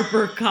at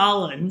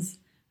HarperCollins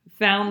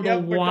found the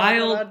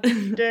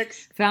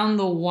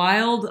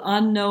wild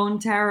unknown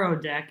tarot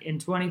deck in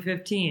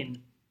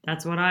 2015.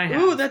 That's what I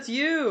have. Ooh, that's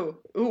you.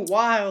 Ooh,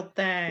 wild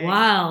thing.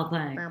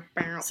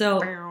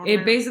 So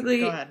it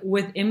basically,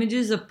 with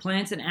images of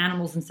plants and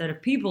animals instead of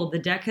people, the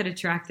deck had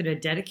attracted a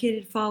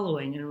dedicated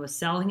following and was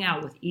selling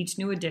out with each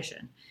new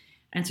edition.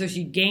 And so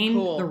she gained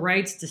the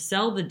rights to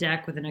sell the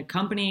deck with an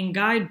accompanying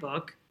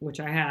guidebook, which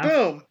I have.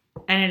 Boom.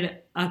 And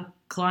it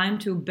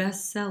climbed to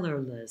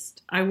bestseller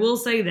list. I will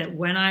say that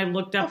when I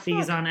looked up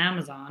these on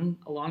Amazon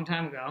a long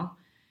time ago,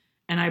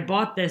 and I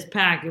bought this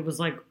pack, it was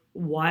like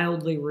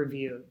wildly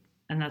reviewed.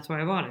 And that's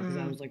why I bought it, because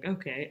I was like,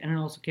 okay. And it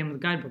also came with a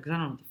guidebook, because I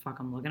don't know what the fuck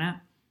I'm looking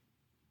at.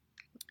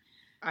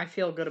 I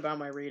feel good about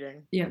my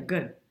reading. Yeah,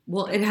 good.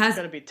 Well, it has... It's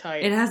gonna be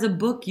tight. It has a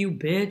book, you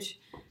bitch.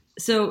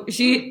 So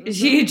she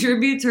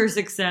attributes her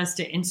success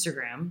to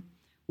Instagram,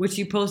 which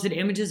she posted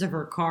images of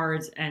her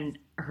cards and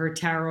her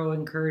tarot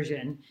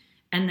incursion,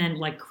 and then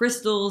like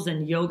crystals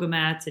and yoga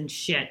mats and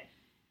shit.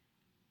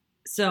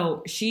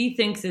 So she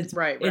thinks it's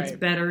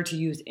better to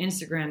use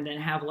Instagram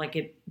than have like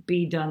it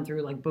be done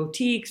through like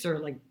boutiques or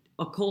like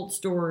occult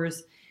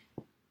stores,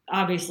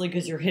 obviously,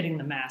 because you're hitting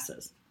the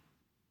masses.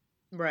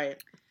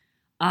 Right.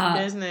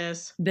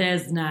 Business.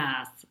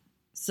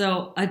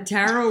 So a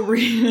tarot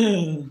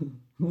reader...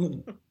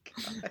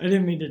 I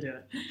didn't mean to do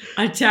it.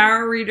 A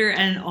tarot reader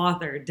and an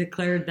author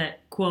declared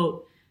that,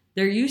 quote,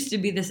 there used to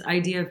be this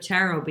idea of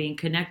tarot being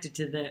connected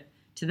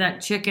to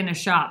that chick in a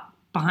shop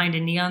behind a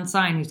neon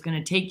sign who's going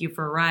to take you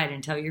for a ride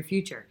and tell your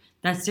future.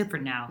 That's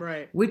different now.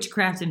 Right.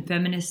 Witchcraft and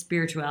feminist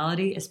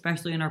spirituality,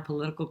 especially in our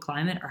political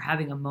climate, are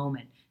having a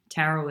moment.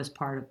 Tarot is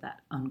part of that,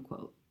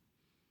 unquote.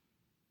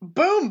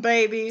 Boom,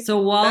 baby.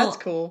 So that's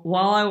cool.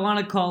 While I want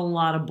to call a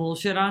lot of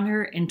bullshit on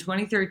her, in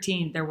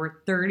 2013, there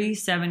were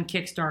 37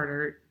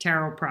 Kickstarter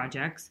tarot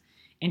projects.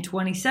 In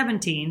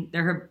 2017,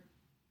 there have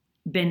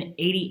been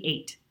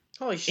 88.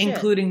 Holy shit.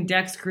 Including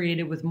decks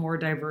created with more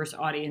diverse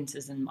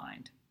audiences in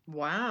mind.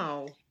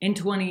 Wow. In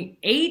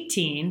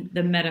 2018,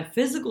 the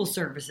metaphysical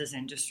services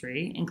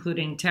industry,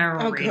 including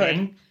tarot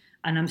reading,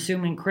 and I'm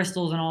assuming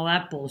crystals and all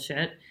that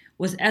bullshit,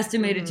 was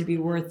estimated to be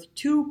worth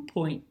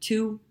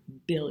 $2.2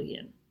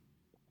 billion.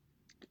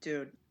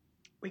 Dude,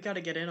 we got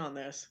to get in on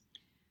this.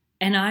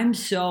 And I'm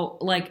so,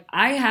 like,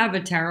 I have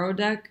a tarot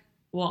deck.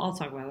 Well, I'll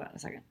talk about that in a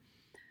second.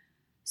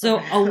 So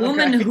a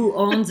woman who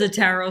owns a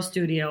tarot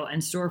studio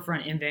and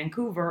storefront in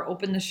Vancouver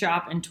opened the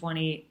shop in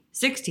 2018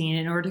 16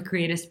 in order to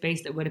create a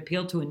space that would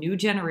appeal to a new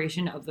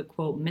generation of the,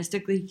 quote,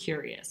 mystically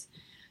curious.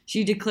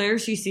 She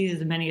declares she sees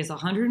as many as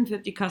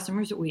 150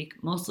 customers a week,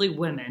 mostly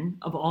women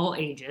of all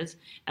ages,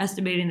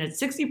 estimating that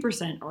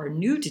 60% are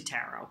new to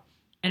tarot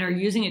and are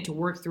using it to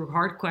work through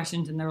hard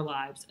questions in their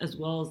lives as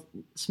well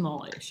as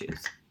small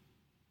issues.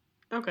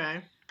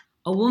 Okay.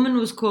 A woman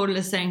was quoted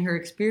as saying her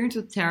experience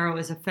with tarot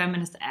is a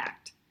feminist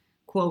act.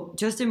 Quote,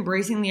 just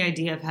embracing the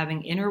idea of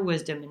having inner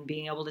wisdom and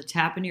being able to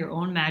tap into your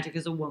own magic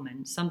as a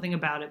woman, something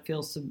about it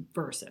feels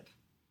subversive.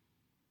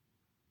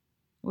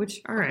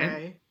 Which, all right.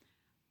 Okay.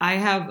 I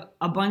have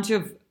a bunch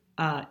of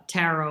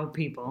tarot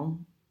people,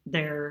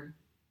 their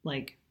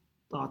like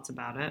thoughts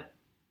about it.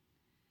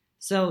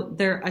 So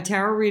a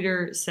tarot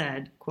reader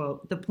said,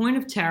 quote, the point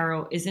of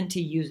tarot isn't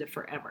to use it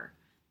forever.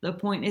 The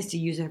point is to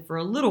use it for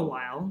a little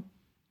while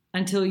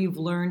until you've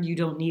learned you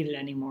don't need it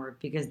anymore,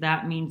 because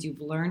that means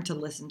you've learned to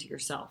listen to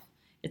yourself.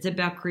 It's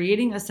about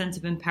creating a sense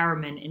of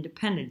empowerment and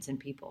independence in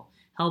people,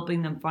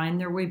 helping them find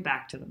their way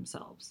back to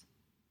themselves.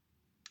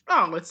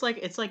 Oh, it's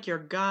like your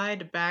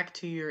guide back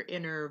to your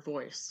inner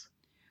voice.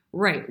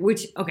 Right,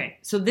 which, okay,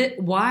 so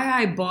why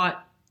I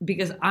bought,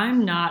 because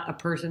I'm not a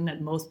person that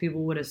most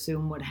people would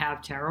assume would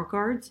have tarot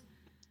cards.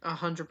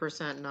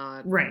 100%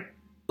 not. Right,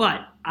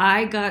 but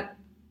I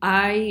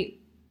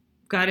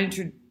got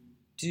introduced,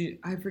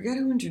 I forget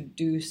who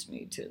introduced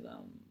me to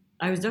them.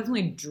 I was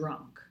definitely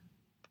drunk.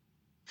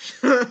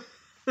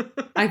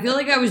 I feel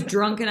like I was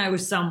drunk and I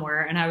was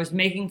somewhere and I was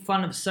making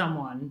fun of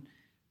someone,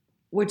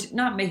 which,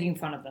 not making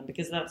fun of them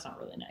because that's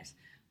not really nice.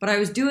 But I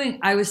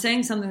was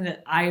saying something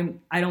that I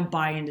don't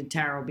buy into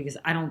tarot because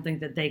I don't think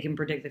that they can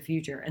predict the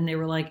future. And they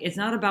were like, it's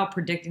not about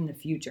predicting the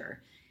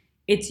future.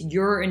 It's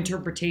your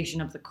interpretation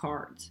of the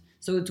cards.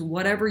 So it's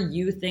whatever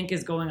you think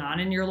is going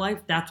on in your life,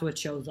 that's what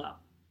shows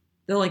up.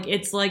 They're like,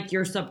 it's like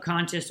your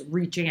subconscious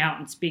reaching out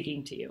and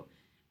speaking to you.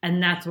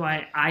 And that's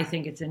why I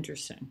think it's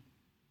interesting.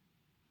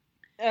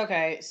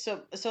 Okay,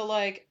 so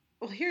like,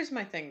 well, here's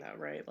my thing though,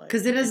 right? Like,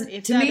 because it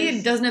doesn't. To me,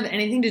 it doesn't have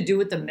anything to do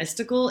with the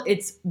mystical.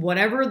 It's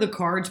whatever the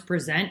cards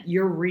present.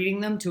 You're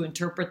reading them to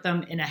interpret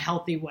them in a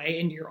healthy way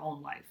into your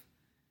own life.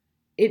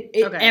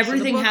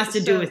 Everything has to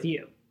do with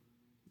you.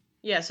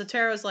 Yeah, so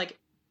tarot's like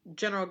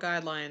general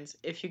guidelines.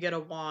 If you get a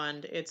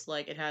wand, it's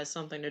like it has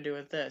something to do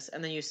with this,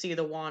 and then you see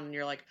the wand and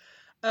you're like,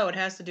 oh, it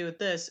has to do with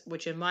this,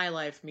 which in my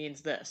life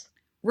means this.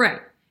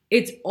 Right.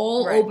 It's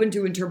all open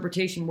to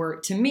interpretation, where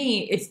to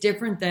me, it's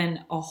different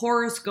than a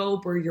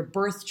horoscope or your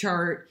birth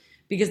chart,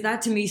 because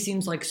that to me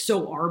seems like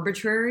so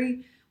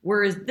arbitrary.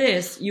 Whereas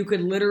this, you could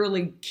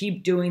literally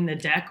keep doing the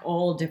deck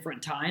all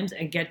different times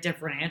and get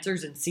different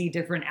answers and see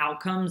different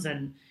outcomes.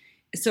 And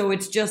so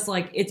it's just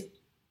like, it's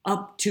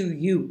up to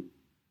you.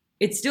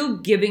 It's still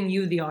giving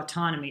you the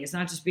autonomy. It's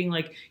not just being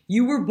like,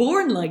 you were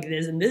born like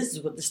this and this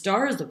is what the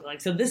stars look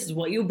like, so this is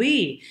what you'll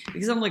be.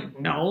 Because I'm like,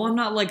 no, I'm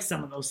not like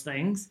some of those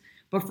things.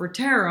 But for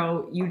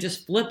tarot, you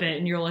just flip it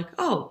and you're like,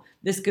 oh,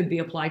 this could be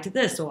applied to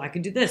this, so I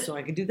could do this, so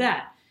I could do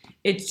that.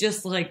 It's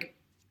just like,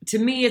 to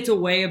me, it's a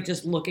way of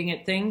just looking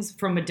at things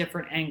from a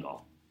different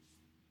angle.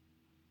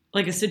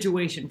 Like a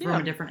situation from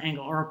a different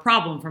angle, or a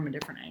problem from a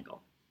different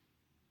angle.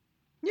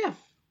 Yeah.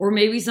 Or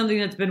maybe something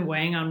that's been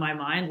weighing on my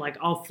mind, like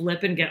I'll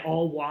flip and get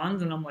all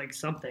wands and I'm like,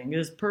 something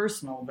is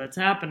personal that's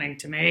happening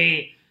to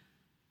me.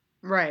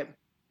 Right.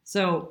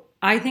 So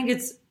I think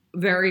it's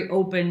very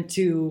open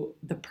to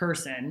the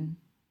person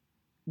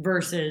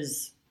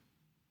versus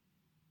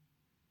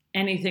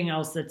anything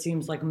else that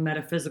seems like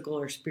metaphysical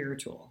or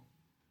spiritual.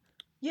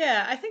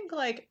 Yeah, I think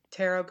like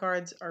tarot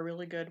cards are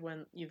really good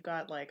when you've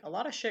got like a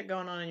lot of shit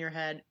going on in your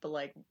head, but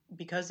like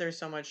because there's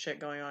so much shit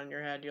going on in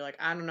your head, you're like,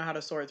 I don't know how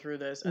to sort through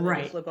this. And then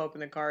you flip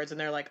open the cards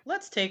and they're like,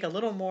 let's take a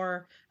little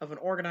more of an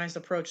organized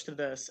approach to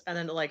this. And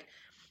then like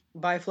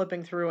by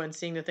flipping through and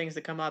seeing the things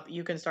that come up,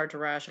 you can start to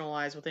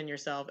rationalize within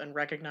yourself and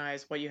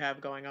recognize what you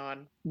have going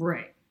on.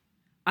 Right.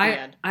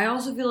 I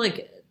also feel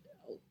like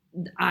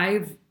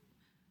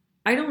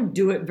I don't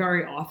do it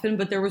very often,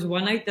 but there was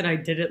one night that I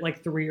did it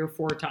like 3 or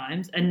 4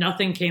 times and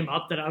nothing came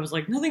up that I was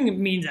like,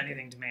 nothing means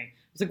anything to me. I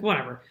was like,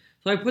 whatever.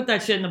 So I put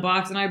that shit in the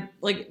box and I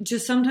like,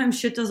 just sometimes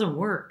shit doesn't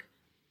work.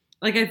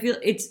 Like I feel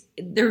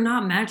they're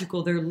not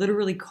magical. They're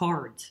literally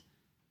cards.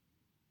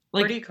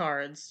 Like, pretty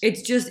cards.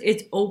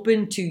 It's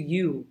open to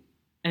you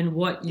and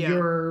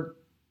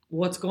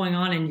what's going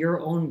on in your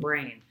own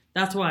brain.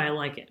 That's why I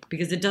like it,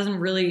 because it doesn't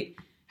really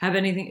have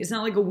anything. It's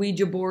not like a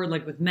Ouija board,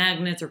 like with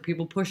magnets or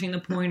people pushing the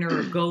pointer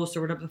or ghosts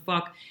or whatever the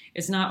fuck.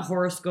 It's not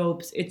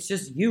horoscopes. It's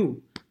just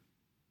you.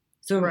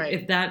 So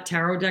if that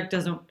tarot deck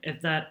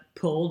if that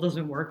pull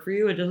doesn't work for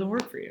you, it doesn't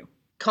work for you.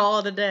 Call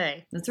it a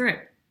day. That's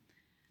right.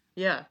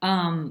 Yeah.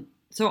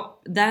 So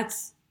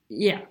that's,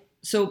 yeah.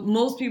 So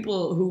most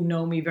people who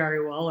know me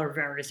very well are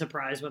very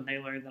surprised when they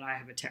learn that I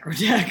have a tarot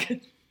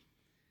deck.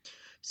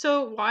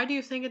 So why do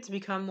you think it's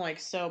become like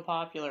so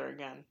popular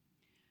again?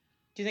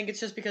 Do you think it's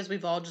just because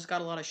we've all just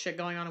got a lot of shit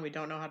going on and we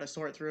don't know how to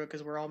sort through it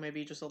because we're all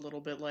maybe just a little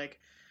bit like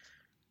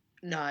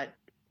not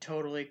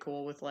totally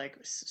cool with like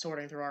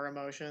sorting through our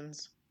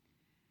emotions?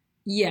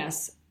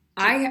 Yes.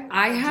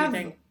 I have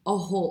a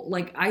whole,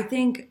 like, I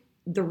think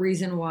the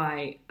reason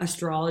why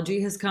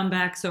astrology has come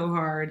back so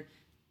hard.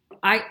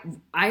 I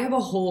have a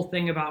whole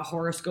thing about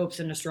horoscopes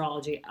and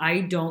astrology.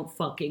 I don't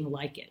fucking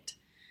like it.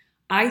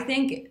 I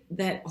think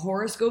that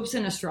horoscopes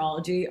and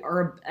astrology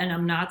are, and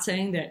I'm not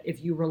saying that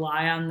if you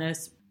rely on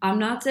this, I'm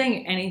not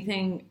saying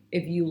anything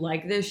if you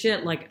like this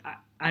shit, like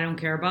I don't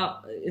care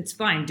about, it's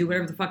fine. Do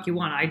whatever the fuck you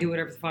want. I do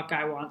whatever the fuck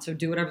I want, so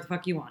do whatever the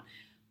fuck you want.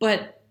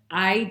 But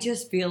I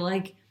just feel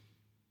like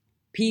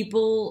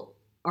people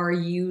are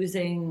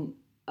using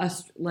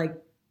us, like,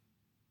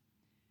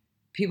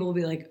 people will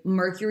be like,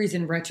 Mercury's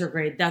in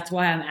retrograde, that's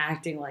why I'm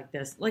acting like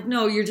this. Like,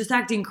 no, you're just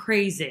acting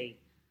crazy.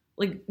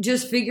 Like,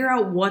 just figure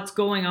out what's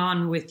going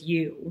on with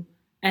you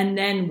and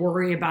then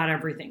worry about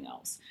everything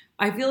else.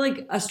 I feel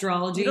like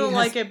astrology... You don't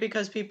like it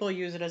because people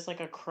use it as like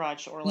a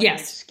crutch or like an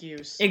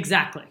excuse.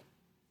 Exactly.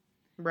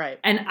 Right.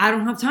 And I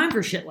don't have time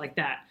for shit like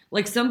that.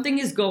 Like, something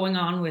is going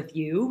on with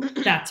you,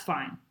 that's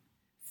fine.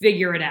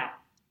 Figure it out.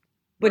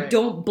 But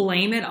don't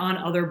blame it on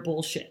other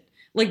bullshit.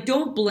 Like,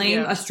 don't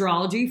blame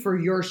astrology for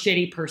your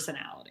shitty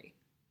personality.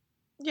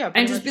 Yeah.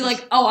 And just be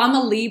like, oh, I'm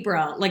a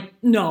Libra. Like,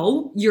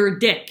 no, you're a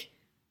dick.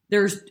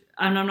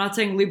 And I'm not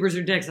saying Libras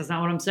are dicks. That's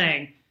not what I'm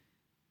saying.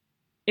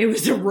 It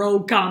was a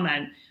rogue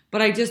comment.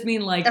 But I just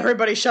mean, like...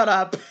 Everybody shut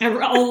up.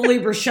 All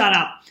Libras shut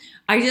up.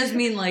 I just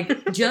mean,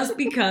 like, just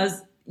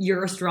because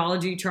your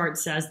astrology chart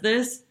says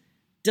this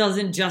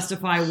doesn't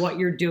justify what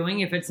you're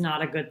doing if it's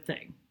not a good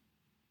thing.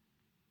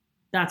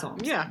 That's all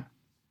I'm saying.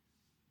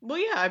 Well,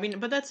 yeah, I mean,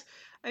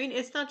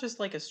 it's not just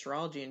like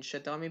astrology and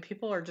shit, though. I mean,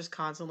 people are just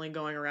constantly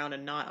going around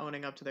and not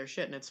owning up to their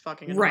shit, and it's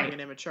fucking annoying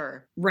and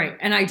immature. Right.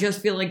 And I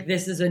just feel like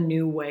this is a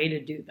new way to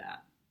do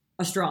that.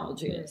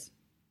 Astrology is.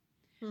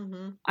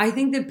 Mm-hmm. I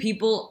think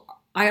that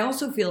I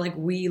also feel like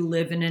we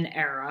live in an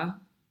era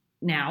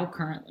now,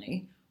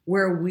 currently,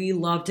 where we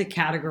love to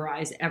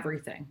categorize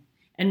everything.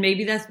 And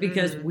maybe that's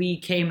because we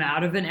came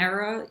out of an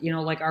era, you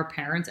know, like our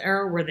parents'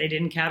 era, where they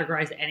didn't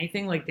categorize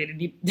anything. Like,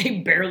 they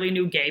barely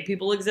knew gay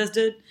people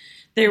existed.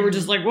 They were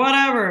just like,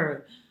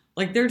 whatever.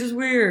 Like, they're just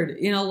weird.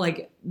 You know,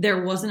 like,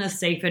 there wasn't a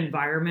safe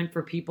environment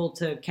for people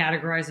to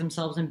categorize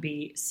themselves and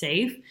be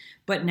safe.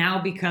 But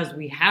now, because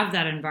we have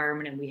that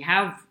environment and we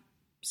have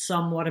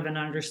somewhat of an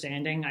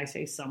understanding, I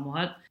say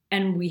somewhat,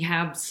 and we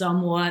have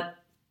somewhat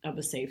of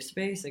a safe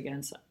space,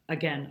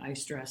 again, I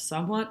stress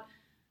somewhat,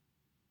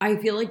 I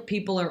feel like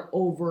people are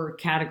over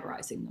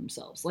categorizing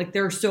themselves. Like,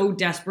 they're so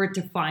desperate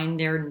to find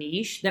their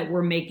niche that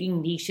we're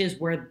making niches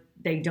where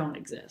they don't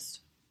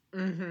exist.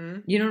 Mm-hmm.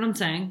 You know what I'm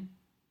saying?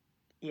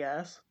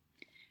 Yes.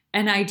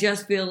 And I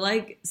just feel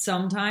like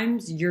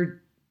sometimes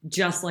you're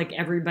just like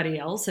everybody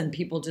else and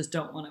people just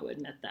don't want to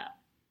admit that.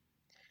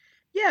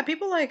 Yeah,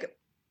 people like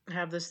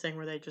have this thing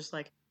where they just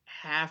like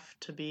have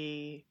to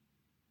be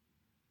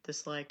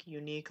this like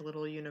unique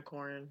little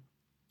unicorn.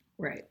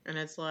 Right. And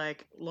it's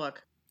like,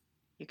 look,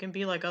 you can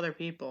be like other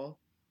people.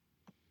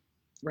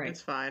 Right.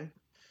 It's fine.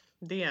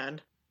 The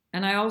end.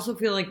 And I also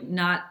feel like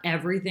not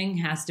everything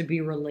has to be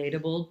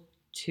relatable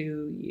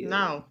to you.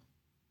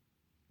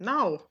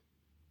 No.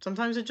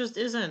 Sometimes it just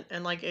isn't.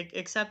 And like,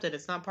 accept it.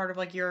 It's not part of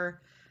like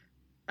your,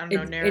 I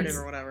don't know, narrative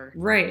or whatever.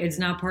 Right. It's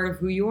not part of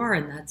who you are,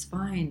 and that's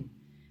fine.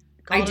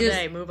 Call it a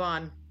day. Move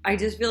on. I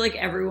just feel like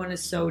everyone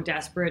is so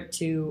desperate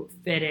to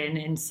fit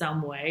in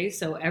some way.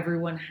 So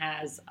everyone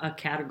has a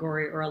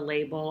category or a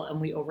label,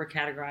 and we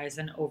over-categorize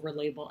and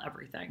over-label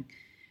everything.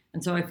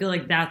 And so I feel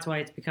like that's why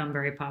it's become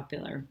very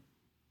popular.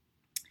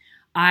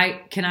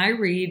 Can I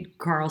read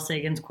Carl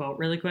Sagan's quote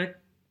really quick?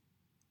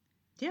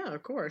 Yeah,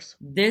 of course.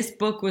 This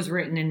book was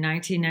written in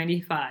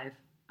 1995.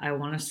 I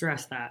want to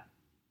stress that.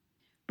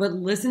 But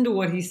listen to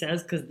what he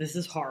says, because this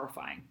is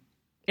horrifying.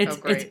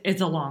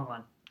 It's a long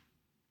one.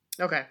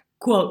 Okay.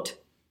 Quote,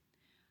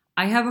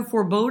 I have a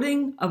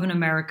foreboding of an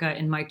America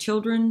in my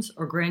children's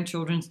or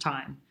grandchildren's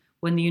time,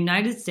 when the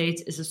United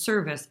States is a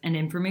service and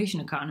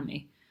information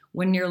economy,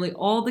 when nearly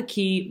all the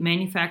key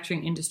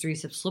manufacturing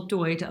industries have slipped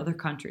away to other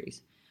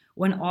countries,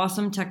 when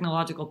awesome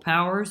technological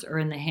powers are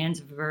in the hands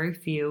of a very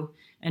few,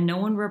 and no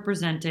one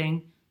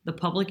representing the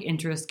public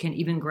interest can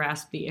even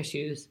grasp the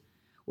issues,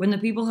 when the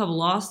people have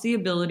lost the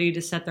ability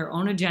to set their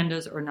own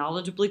agendas or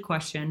knowledgeably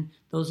question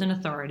those in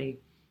authority,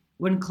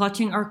 when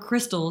clutching our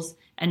crystals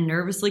and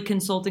nervously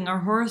consulting our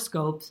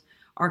horoscopes,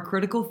 our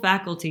critical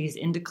faculties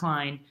in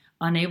decline,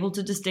 unable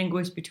to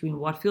distinguish between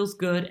what feels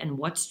good and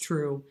what's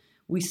true,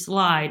 we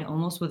slide,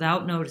 almost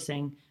without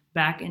noticing,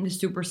 back into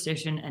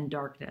superstition and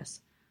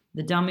darkness.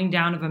 The dumbing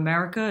down of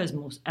America is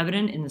most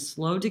evident in the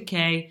slow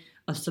decay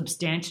of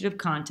substantive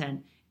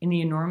content in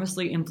the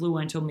enormously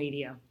influential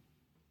media.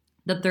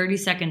 The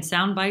 30-second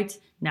sound bites,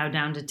 now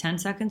down to 10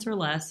 seconds or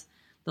less,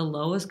 the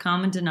lowest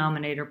common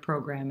denominator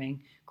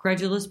programming,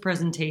 credulous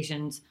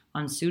presentations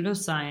on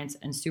pseudoscience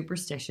and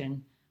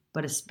superstition,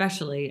 but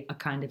especially a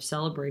kind of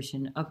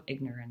celebration of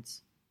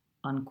ignorance.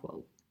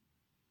 Unquote.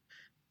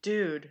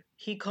 Dude,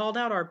 he called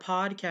out our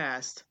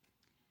podcast.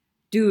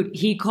 Dude,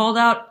 he called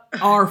out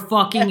our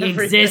fucking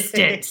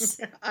existence.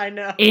 I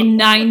know. In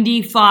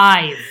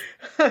 95.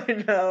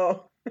 I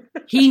know.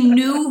 He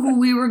knew who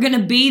we were going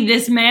to be.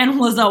 This man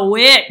was a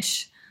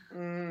witch.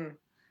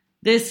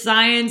 This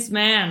science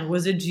man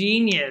was a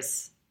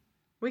genius.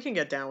 We can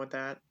get down with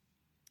that.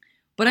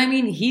 But I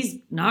mean, he's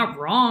not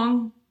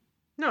wrong.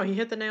 No, he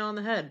hit the nail on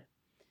the head.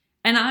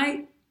 And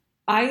I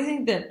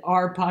think that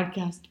our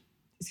podcast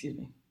is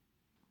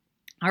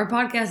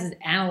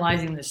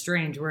analyzing the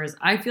strange, whereas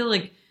I feel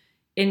like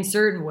in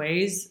certain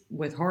ways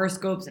with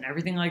horoscopes and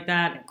everything like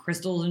that and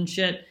crystals and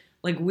shit,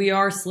 like we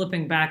are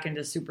slipping back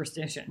into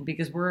superstition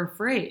because we're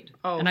afraid.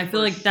 Oh, and I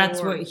feel like sure.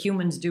 that's what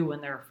humans do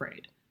when they're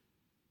afraid.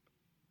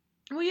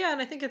 Well, yeah,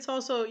 and I think it's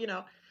also,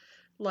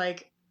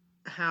 like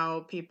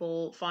how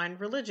people find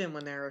religion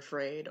when they're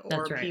afraid, or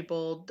That's right.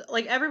 people,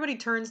 like everybody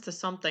turns to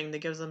something that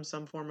gives them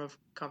some form of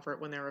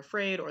comfort when they're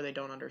afraid, or they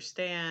don't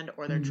understand,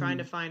 or they're trying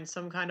to find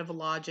some kind of a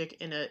logic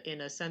in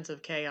a sense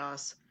of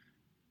chaos.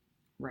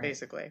 Right.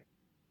 Basically.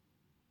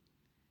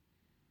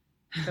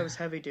 That was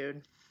heavy,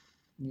 dude.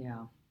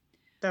 Yeah.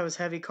 That was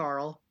heavy,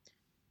 Carl.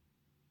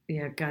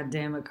 Yeah, God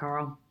damn it,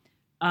 Carl.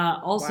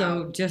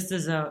 Also, just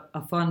as a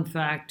fun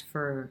fact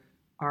for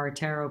our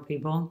tarot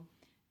people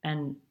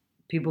and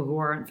people who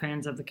aren't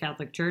fans of the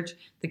Catholic Church,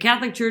 the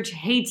Catholic Church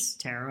hates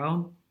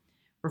tarot,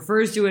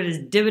 refers to it as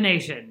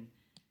divination,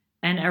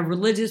 and a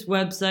religious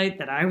website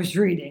that I was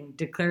reading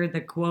declared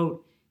that,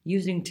 quote,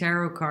 using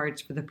tarot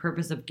cards for the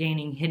purpose of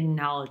gaining hidden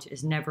knowledge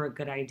is never a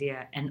good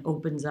idea and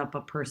opens up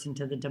a person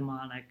to the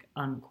demonic,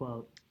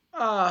 unquote.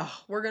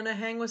 We're gonna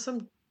hang with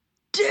some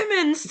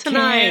demons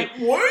tonight.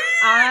 Can't wait.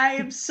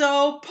 I'm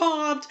so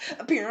pumped.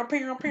 That's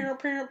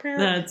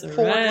right.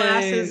 4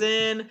 glasses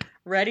in,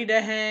 ready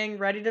to hang,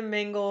 ready to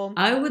mingle.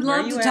 I would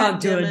love to talk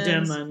to a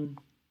demon.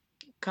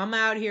 Come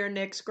out here,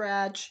 Nick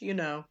Scratch.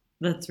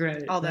 That's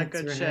right. All that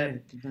good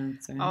shit.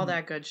 That's right. All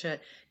that good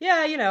shit. Yeah,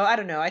 I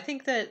don't know. I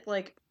think that,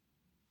 like,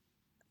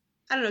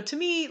 I don't know. To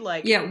me,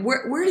 like, yeah.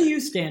 Where do you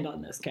stand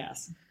on this,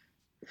 Cass?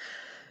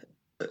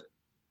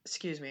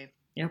 Excuse me.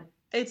 Yep.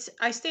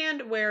 I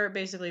stand where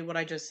basically what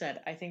I just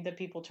said. I think that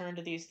people turn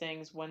to these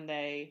things when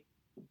they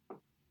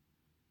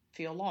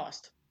feel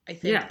lost. I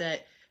think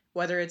that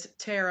whether it's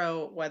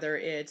tarot, whether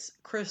it's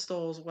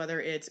crystals, whether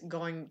it's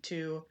going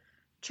to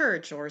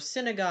church or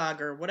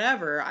synagogue or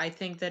whatever, I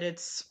think that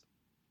it's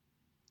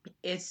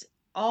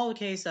all a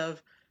case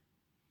of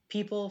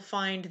people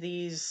find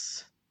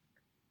these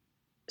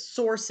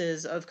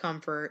sources of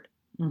comfort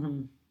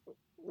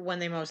when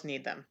they most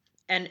need them.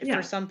 And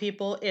for some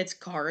people, it's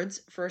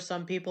cards. For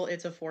some people,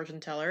 it's a fortune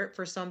teller.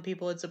 For some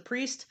people, it's a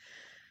priest.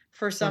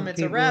 For some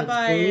it's a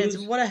rabbi. It's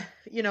what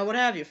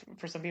have you.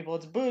 For some people,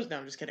 it's booze. No,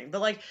 I'm just kidding.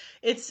 But like,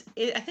 I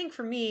think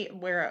for me,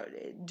 where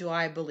do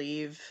I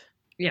believe?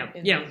 Yeah.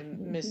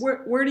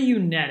 Where do you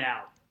net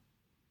out?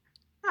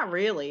 Not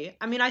really.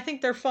 I mean, I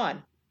think they're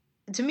fun.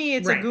 To me,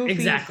 it's a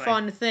goofy,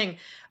 fun thing.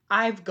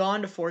 I've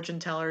gone to fortune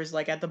tellers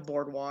like at the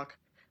boardwalk.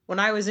 When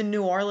I was in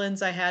New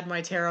Orleans, I had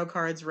my tarot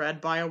cards read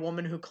by a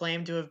woman who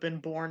claimed to have been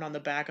born on the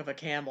back of a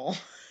camel.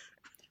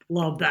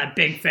 Love that.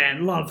 Big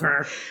fan. Love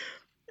her.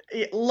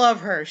 Love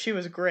her. She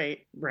was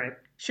great. Right.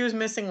 She was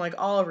missing like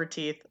all of her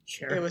teeth.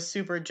 Sure. It was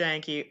super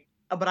janky.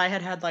 But I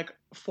had like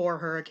 4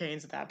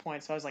 hurricanes at that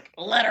point. So I was like,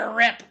 let her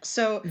rip.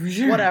 So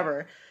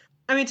whatever.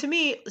 I mean, to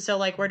me, so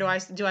like, where do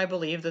I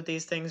believe that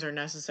these things are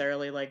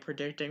necessarily like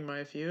predicting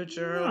my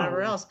future or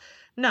whatever else?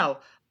 No.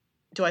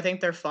 Do I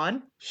think they're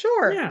fun?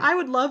 Sure. Yeah. I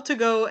would love to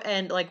go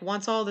and, like,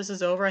 once all this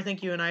is over, I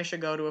think you and I should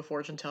go to a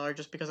fortune teller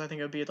just because I think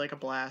it would be, like, a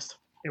blast.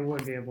 It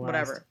would be a blast.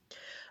 Whatever.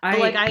 But,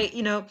 like,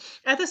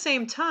 at the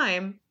same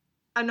time,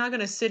 I'm not going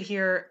to sit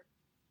here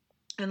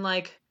and,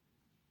 like,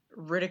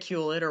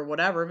 ridicule it or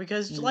whatever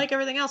because, like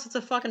everything else, it's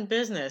a fucking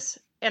business.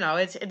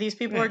 It's these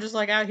people are just,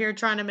 like, out here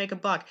trying to make a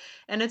buck.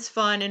 And it's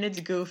fun and it's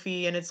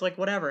goofy and it's, like,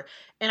 whatever.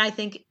 And I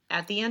think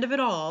at the end of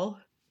it all,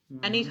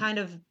 any kind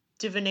of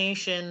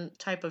divination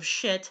type of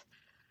shit,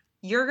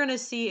 you're going to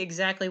see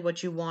exactly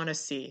what you want to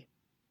see.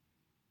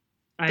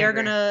 They're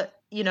going to,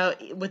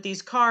 with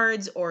these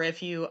cards, or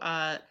if you,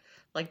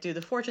 like, do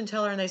the fortune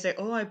teller and they say,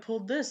 oh, I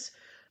pulled this.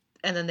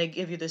 And then they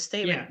give you this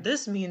statement. Yeah.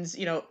 This means,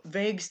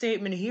 vague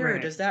statement here.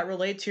 Right. Does that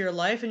relate to your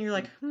life? And you're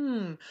like,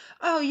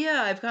 oh,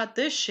 yeah, I've got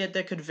this shit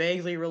that could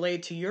vaguely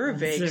relate to your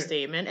vague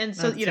statement. And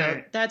so,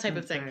 that type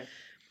of thing. Right.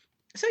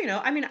 So,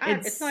 I mean,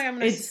 it's not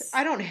like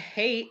I don't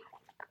hate.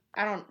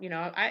 I don't,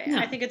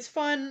 I think it's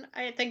fun.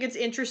 I think it's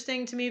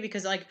interesting to me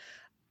because, like,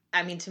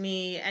 I mean, to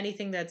me,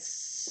 anything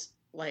that's,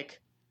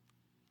 like,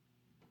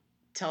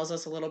 tells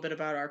us a little bit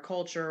about our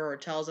culture or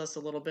tells us a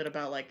little bit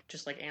about, like,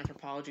 just, like,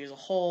 anthropology as a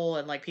whole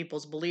and, like,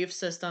 people's belief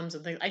systems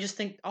and things. I just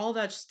think all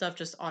that stuff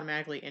just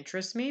automatically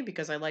interests me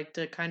because I like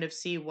to kind of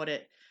see what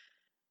it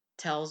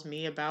tells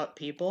me about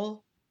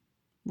people.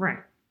 Right.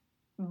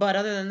 But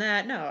other than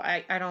that, no,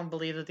 I don't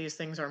believe that these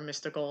things are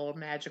mystical,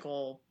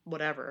 magical,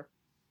 whatever.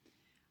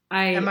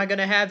 Am I going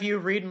to have you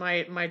read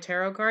my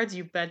tarot cards?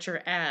 You bet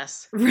your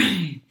ass.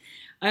 Right.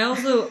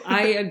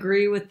 I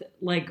agree with,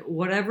 like,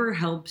 whatever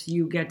helps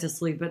you get to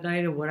sleep at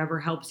night and whatever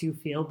helps you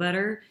feel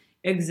better.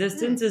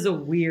 Existence is a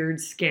weird,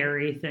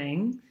 scary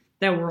thing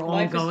that we're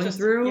all going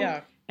through.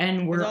 Yeah.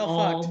 And we're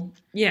all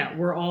Yeah,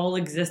 we're all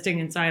existing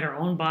inside our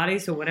own body.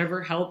 So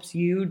whatever helps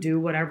you do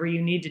whatever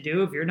you need to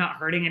do. If you're not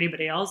hurting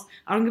anybody else,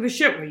 I don't give a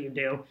shit what you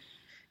do.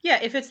 Yeah,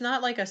 if it's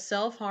not like a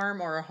self-harm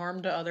or a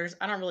harm to others,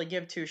 I don't really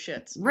give two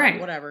shits. Like Right.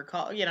 whatever,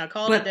 call it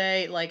a But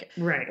day. Like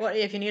right. what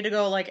if you need to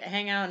go like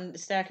hang out and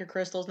stack your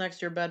crystals next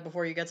to your bed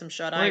before you get some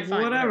shut eye? Like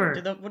Fine, whatever. Do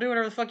whatever. the do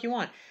whatever the fuck you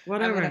want. I'm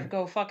gonna Whatever.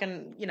 go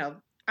fucking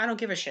I don't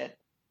give a shit.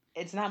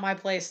 It's not my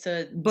place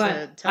to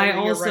But tell I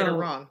you you're right or also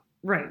wrong.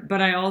 right.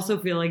 But I also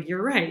feel like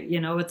you're right.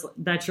 It's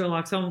that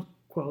Sherlock Holmes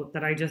quote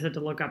that I just had to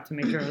look up to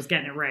make sure I was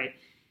getting it right.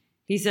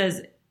 He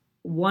says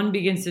one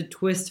begins to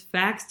twist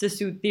facts to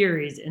suit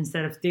theories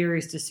instead of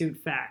theories to suit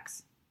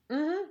facts.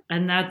 Mm-hmm.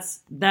 And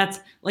that's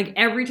like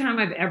every time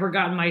I've ever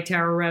gotten my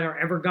tarot read or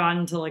ever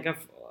gotten to like a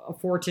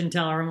fortune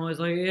teller, I'm always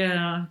like,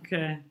 yeah,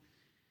 okay.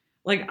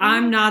 Like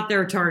I'm not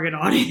their target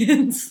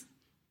audience.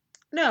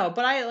 No,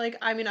 but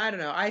I mean, I don't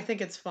know. I think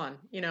it's fun.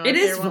 It If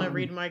is they want to fun.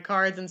 read my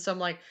cards and some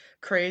like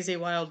crazy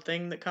wild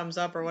thing that comes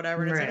up or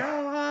whatever, and it's like, Right.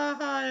 oh, ha,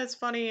 ha, it's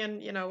funny,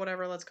 and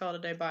whatever, let's call it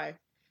a day. Bye.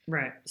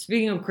 Right.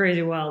 Speaking of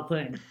crazy wild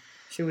thing,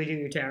 should we do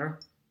your tarot?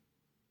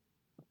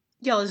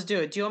 Yeah, let's do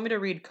it. Do you want me to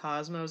read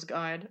Cosmo's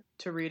guide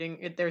to reading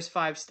it? There's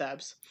 5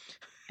 steps.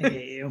 I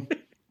hate you.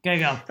 Okay,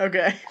 go.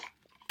 Okay.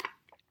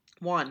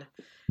 1.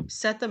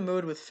 Set the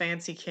mood with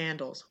fancy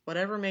candles.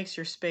 Whatever makes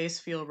your space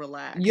feel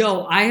relaxed.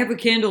 Yo, I have a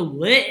candle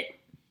lit.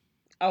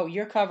 Oh,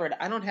 you're covered.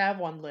 I don't have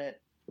one lit.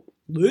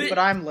 Lit? But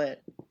I'm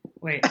lit.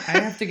 Wait, I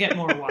have to get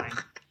more wine.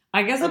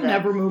 I guess I'm Okay.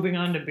 never moving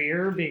on to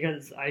beer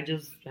because I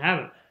just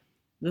haven't.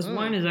 This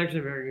wine is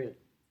actually very good.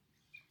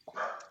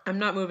 I'm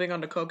not moving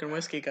on to Coke and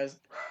whiskey because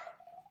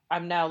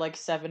I'm now like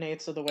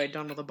 7/8 of the way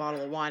done with a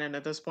bottle of wine, and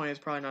at this point, it's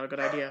probably not a good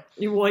idea.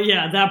 Well,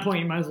 yeah, at that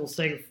point, you might as well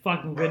say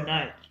fucking good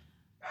night.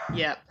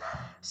 Yeah.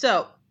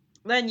 So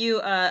then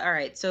all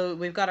right. So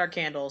we've got our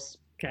candles.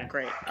 Okay.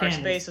 Great. Candles.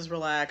 Our space is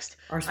relaxed.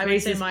 Our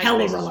space is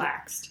hella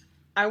relaxed.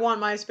 I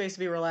want my space to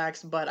be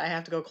relaxed, but I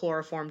have to go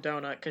chloroform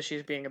Donut because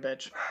she's being a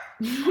bitch.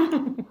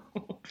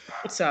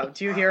 So,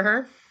 do you hear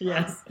her?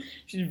 Yes.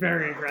 She's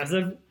very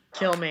aggressive.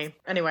 Kill me.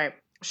 Anyway,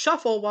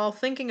 shuffle while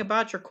thinking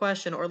about your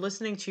question or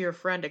listening to your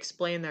friend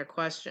explain their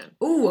question.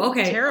 Ooh,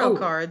 okay. Tarot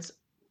cards.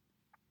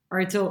 All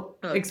right, so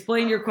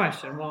explain your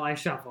question while I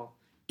shuffle.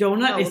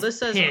 Donut is this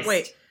says, pissed.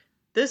 wait.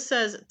 This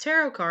says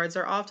tarot cards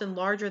are often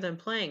larger than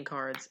playing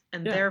cards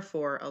and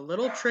therefore a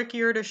little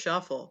trickier to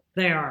shuffle.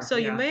 They are. So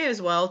you may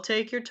as well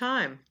take your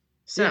time.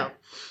 So,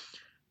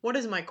 what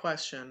is my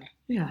question?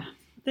 Yeah.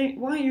 Why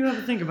don't you have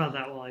to think about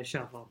that while I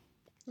shuffle?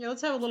 Yeah,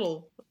 let's have a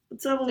little.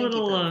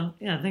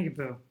 Thank you,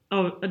 Pooh.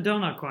 Oh, a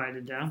donut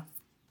quieted down.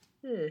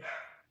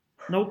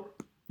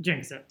 Nope.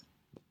 Jinx it.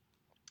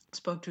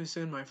 Spoke too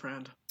soon, my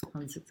friend.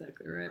 That's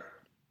exactly right.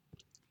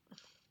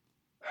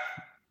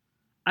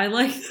 I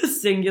like the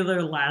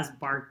singular last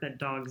bark that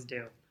dogs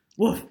do.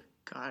 Woof.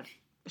 God,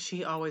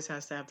 she always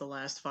has to have the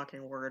last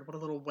fucking word. What a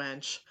little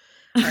wench.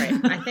 All right,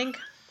 I think.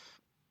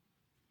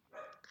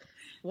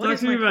 Talk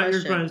to me about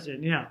your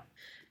question. Yeah.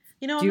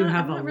 Do you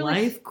have a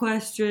life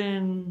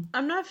question?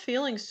 I'm not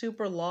feeling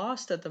super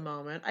lost at the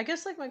moment. I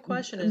guess my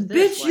question is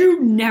this. Bitch,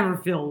 you never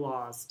feel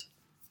lost.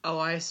 Oh,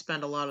 I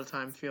spend a lot of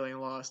time feeling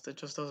lost. It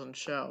just doesn't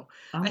show.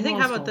 I think.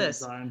 How about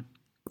this?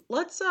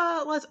 Let's.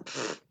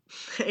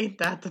 Ain't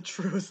that the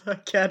truth? I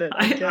get it.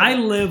 I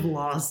live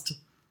lost.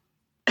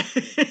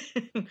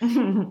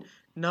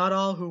 Not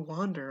all who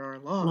wander are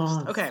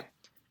lost. Okay,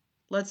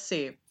 let's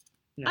see.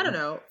 Yeah. I don't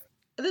know.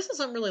 This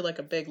isn't really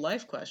a big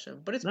life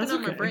question, but it's been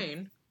on my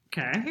brain.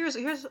 Okay.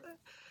 Here's.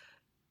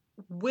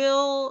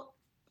 Will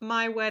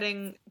my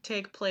wedding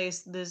take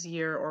place this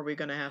year, or are we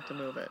gonna have to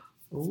move it?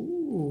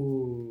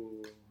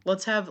 Ooh.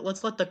 Let's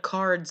let the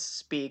cards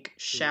speak,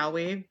 shall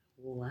we?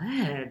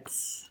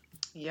 Let's.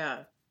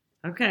 Yeah.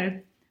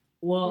 Okay.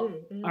 Well,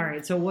 all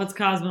right. So what's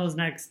Cosmo's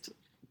next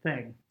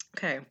thing?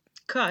 Okay.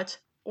 Cut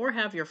or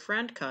have your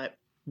friend cut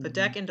the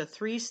deck into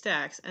 3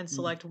 stacks and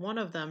select one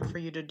of them for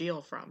you to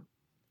deal from.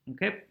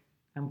 Okay.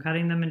 I'm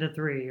cutting them into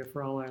 3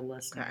 for all our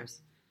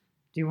listeners. Okay.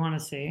 Do you want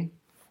to see?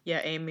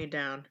 Yeah, aim me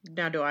down.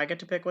 Now, do I get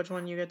to pick which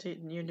one you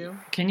do?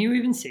 Can you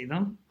even see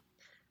them?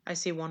 I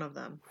see one of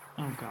them.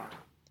 Oh God.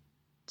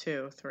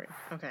 2, 3.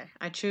 Okay.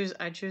 I choose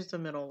the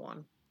middle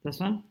one. This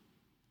one?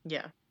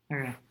 Yeah.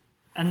 Okay.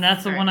 And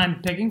that's the one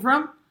I'm picking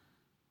from?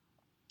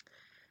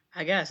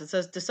 I guess. It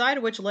says, decide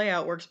which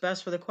layout works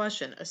best for the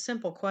question. A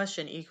simple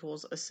question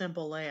equals a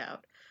simple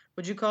layout.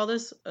 Would you call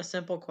this a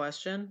simple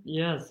question?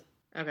 Yes.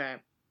 Okay.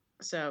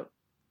 So,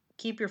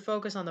 keep your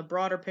focus on the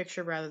broader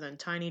picture rather than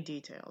tiny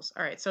details.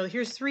 All right, so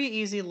here's 3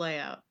 easy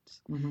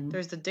layouts.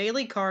 There's the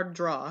daily card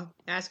draw.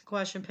 Ask a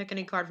question, pick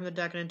any card from the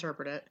deck and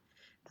interpret it.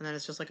 And then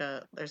it's just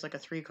there's a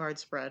 3-card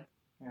spread.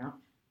 Yeah.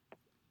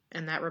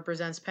 And that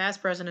represents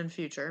past, present, and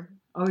future.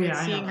 Oh, yeah,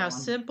 and seeing how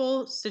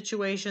simple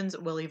situations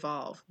will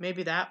evolve.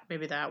 Maybe that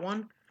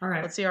one. All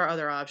right. Let's see our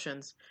other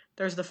options.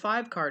 There's the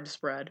 5-card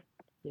spread.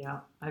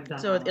 Yeah, I've done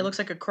so it looks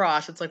like a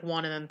cross. It's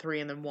 1 and then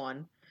 3 and then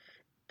 1.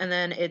 And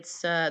then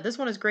it's this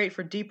one is great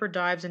for deeper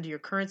dives into your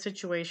current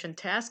situation,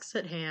 tasks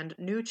at hand,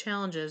 new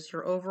challenges,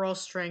 your overall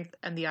strength,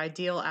 and the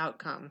ideal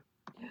outcome.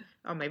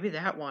 Oh, maybe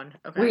that one.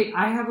 Okay. Wait,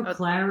 I have a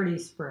clarity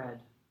spread.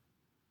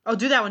 Oh,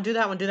 do that one. Do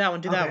that one. Do that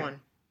one. Do that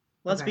one.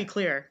 Let's be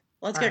clear.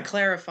 Let's get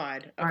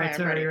clarified. Okay, all right,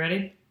 so I'm ready. Are you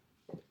ready?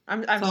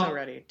 I'm so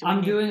ready.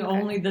 I'm doing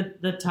only the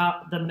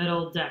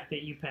middle deck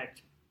that you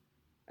picked.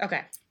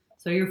 Okay.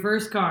 So your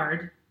first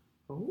card.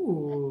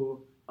 Ooh.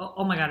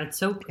 Oh my god, it's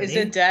so pretty. Is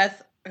it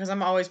death? Because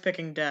I'm always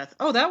picking death.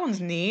 Oh, that one's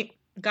neat.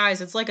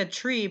 Guys, it's like a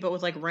tree, but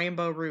with like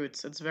rainbow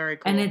roots. It's very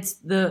cool. And it's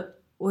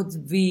what's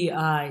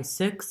VI?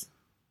 6?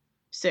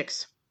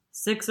 6.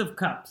 6 of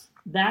Cups.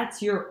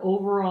 That's your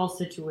overall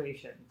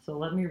situation. So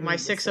let me read my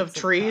 6 of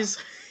trees.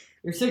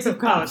 Your 6 of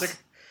Cups.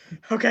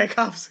 Okay,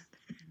 cups.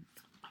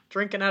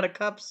 Drinking out of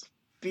cups.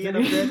 Being a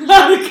bitch.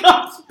 Out of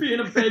cups, being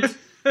a bitch.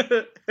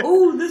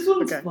 Oh, this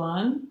one's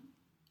fun.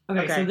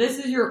 Okay, so this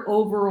is your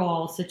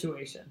overall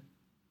situation.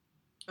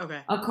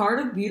 Okay. A card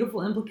of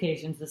beautiful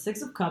implications, the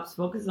 6 of Cups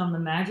focuses on the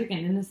magic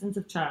and innocence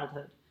of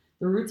childhood.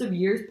 The roots of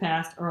years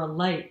past are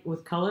alight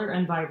with color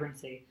and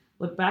vibrancy.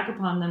 Look back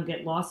upon them,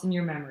 get lost in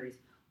your memories.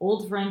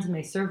 Old friends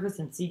may surface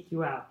and seek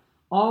you out.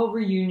 All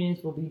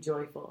reunions will be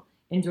joyful.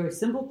 Enjoy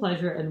simple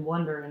pleasure and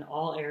wonder in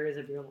all areas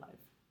of your life.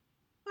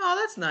 Oh,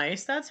 that's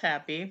nice. That's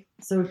happy.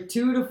 So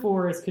 2 to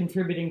 4 is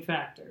contributing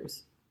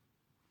factors.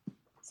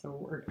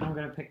 So I'm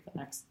going to pick the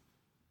next.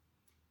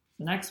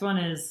 The next one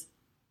is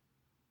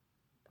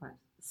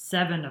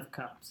 7 of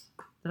Cups.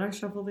 Did I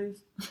shuffle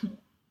these?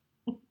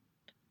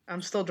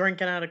 I'm still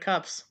drinking out of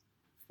cups.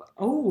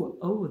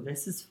 Oh,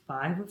 this is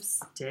 5 of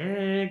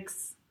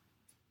Sticks.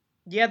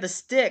 Yeah, the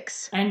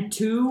sticks. And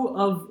 2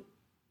 of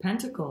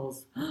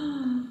Pentacles.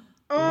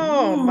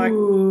 Oh my!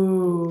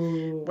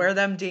 Where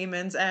them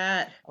demons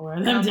at?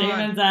 Where them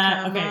demons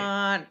at? Come Okay.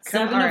 on.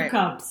 7 of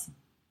Cups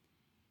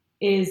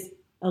is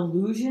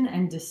illusion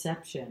and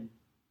deception.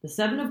 The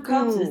 7 of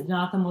Cups is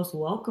not the most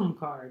welcome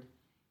card.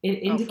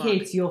 It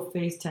indicates you'll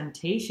face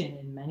temptation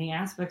in many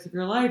aspects of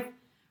your life,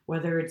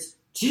 whether it's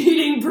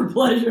cheating for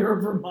pleasure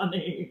or for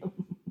money.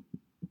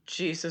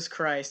 Jesus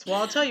Christ.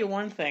 Well, I'll tell you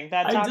one thing.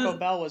 That Taco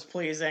Bell was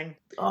pleasing.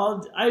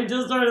 Oh, I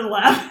just started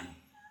laughing.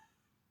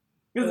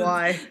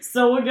 Why? It's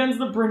so against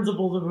the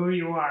principles of who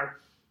you are.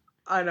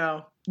 I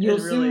know. You'll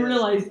soon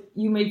realize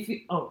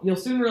you'll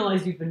soon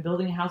realize you've been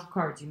building a house of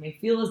cards. You may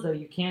feel as though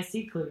you can't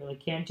see clearly,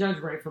 can't judge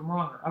right from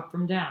wrong or up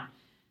from down.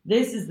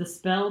 This is the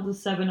spell of the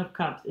 7 of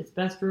Cups. It's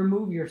best to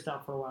remove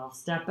yourself for a while.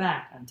 Step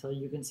back until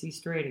you can see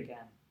straight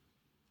again.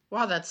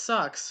 Wow, that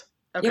sucks.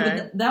 Okay. Yeah,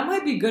 but that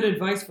might be good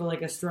advice for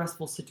like a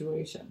stressful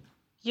situation.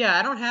 Yeah,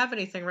 I don't have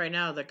anything right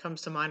now that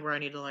comes to mind where I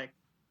need to like.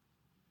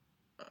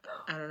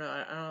 I don't know.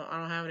 I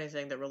don't have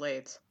anything that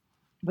relates.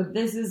 But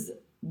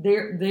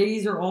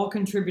these are all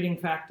contributing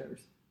factors.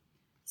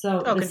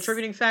 So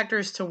contributing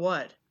factors to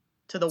what?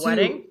 To the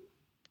wedding?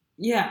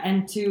 Yeah,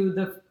 and to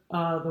the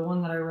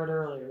one that I read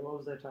earlier. What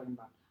was I talking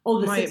about? Oh,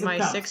 the 6 of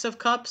Cups. 6 of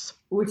Cups,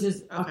 which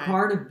is a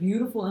card of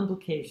beautiful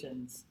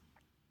implications.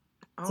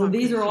 Oh, so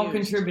these are all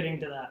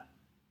contributing to that,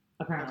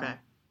 apparently. Okay.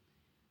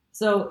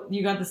 So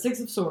you got the 6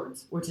 of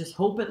Swords, which is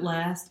hope at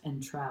last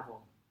and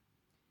travel.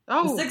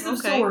 Oh, the 6 of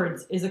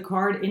Swords is a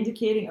card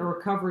indicating a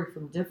recovery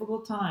from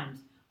difficult times.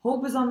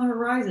 Hope is on the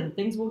horizon.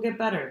 Things will get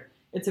better.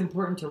 It's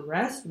important to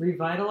rest,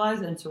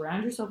 revitalize, and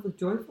surround yourself with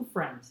joyful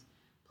friends.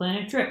 Plan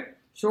a trip,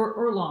 short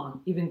or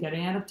long. Even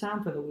getting out of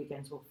town for the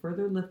weekends will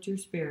further lift your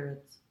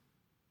spirits.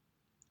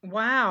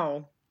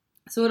 Wow.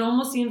 So it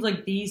almost seems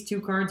like these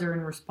 2 cards are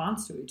in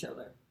response to each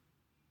other.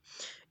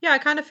 Yeah, I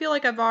kind of feel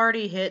like I've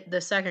already hit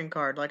the second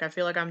card. Like I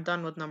feel like I'm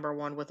done with number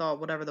 1 with all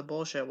whatever the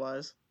bullshit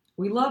was.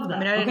 We love that.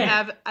 I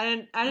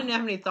mean, I didn't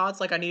have any thoughts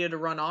like I needed to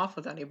run off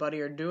with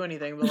anybody or do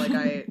anything, but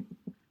like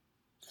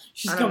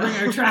She's covering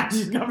her tracks.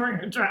 She's covering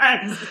her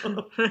tracks.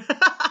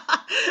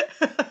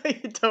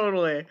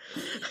 Totally.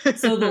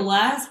 So the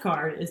last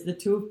card is the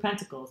 2 of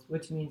Pentacles,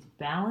 which means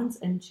balance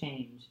and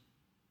change.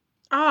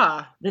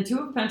 The 2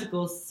 of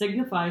Pentacles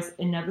signifies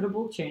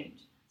inevitable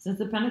change. Since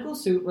the Pentacle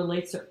suit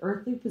relates to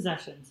earthly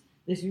possessions,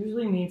 this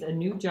usually means a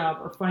new job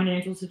or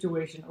financial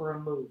situation or a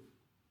move.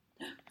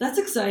 That's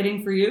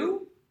exciting for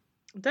you.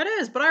 That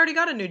is, but I already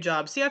got a new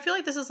job. See, I feel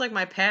like this is like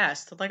my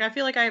past. Like I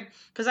feel like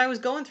because I was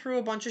going through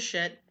a bunch of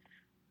shit,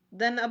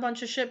 then a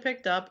bunch of shit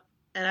picked up,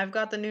 and I've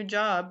got the new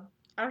job.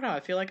 I don't know,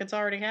 I feel like it's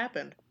already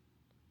happened.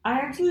 I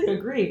actually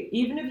agree.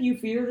 Even if you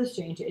fear this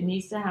change, it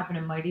needs to happen.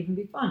 It might even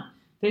be fun.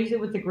 Face it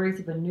with the grace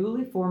of a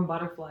newly formed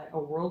butterfly, a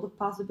world of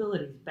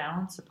possibilities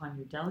balanced upon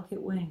your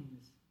delicate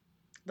wings.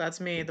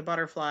 That's me, the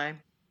butterfly.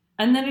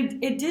 And then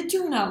it did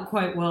turn out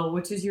quite well,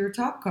 which is your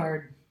top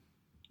card.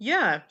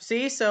 Yeah,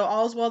 see? So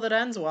all's well that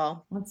ends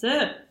well. That's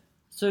it.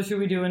 So should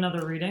we do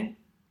another reading?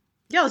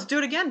 Yeah, let's do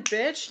it again,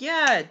 bitch.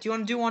 Yeah. Do you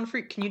want to do one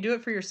for... Can you do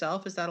it for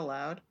yourself? Is that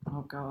allowed?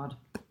 Oh, God.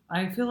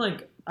 I feel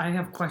like I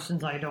have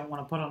questions I don't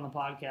want to put on the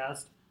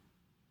podcast.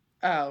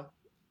 Oh.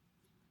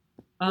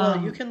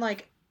 Well, you can,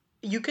 like...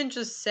 You can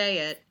just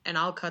say it, and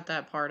I'll cut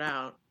that part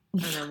out.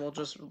 And then we'll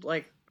just,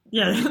 like...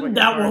 Yeah,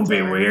 that won't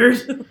be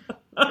weird.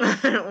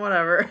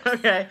 Whatever.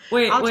 Okay.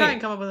 I'll try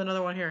and come up with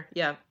another one here.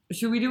 Yeah.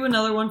 Should we do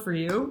another one for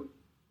you?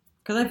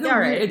 Because I feel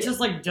weird. It's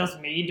just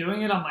me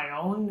doing it on my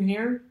own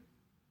here.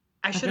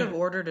 I should have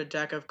ordered a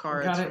deck of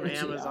cards from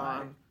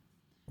Amazon.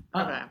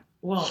 Okay.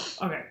 Well,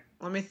 okay.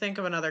 Let me think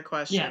of another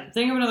question. Yeah,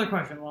 think of another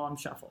question while I'm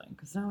shuffling,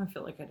 because now I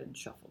feel like I didn't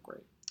shuffle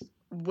great.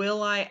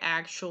 Will I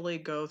actually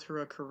go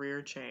through a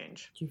career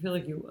change? Do you feel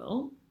like you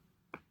will?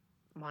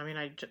 Well, I mean,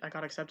 I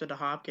got accepted to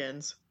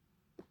Hopkins.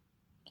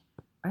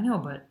 I know,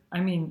 but I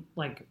mean,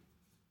 like,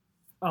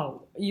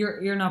 oh,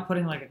 you're not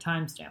putting like a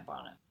timestamp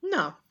on it.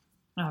 No.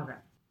 Okay.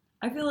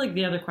 I feel like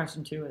the other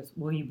question too is,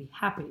 will you be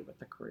happy with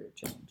the career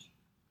change?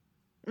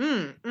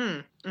 I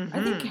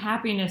think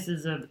happiness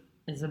is a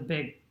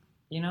big,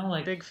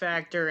 like big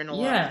factor in a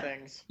lot of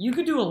things. You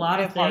could do a lot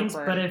of things,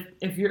 but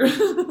if you're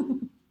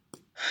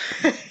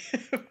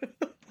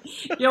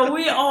yo,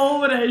 we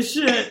owe that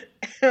shit.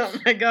 Oh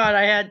my god,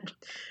 I had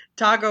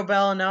Taco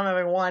Bell and now I'm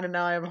having wine and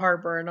now I have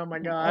heartburn. Oh my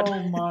god. Oh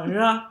my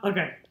god.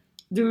 Okay.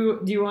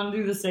 Do you want to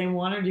do the same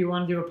one or do you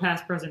want to do a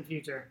past, present,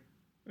 future?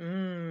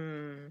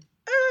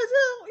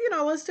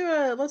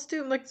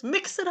 Let's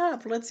mix it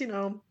up.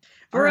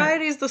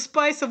 Variety is the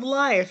spice of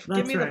life. That's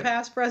Give me the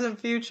past, present,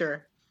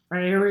 future. All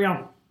right, here we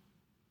go.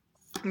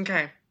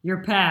 Okay. Your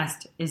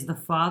past is the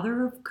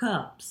Father of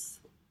Cups.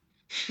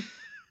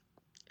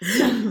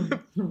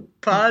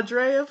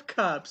 Padre of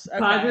Cups. Okay.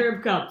 Padre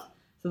of Cups.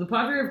 So the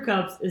Padre of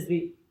Cups is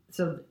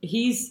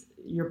he's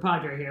your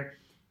Padre here,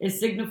 is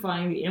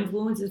signifying the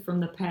influences from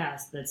the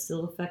past that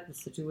still affect the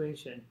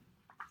situation.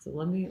 So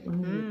let me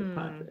read the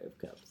Padre of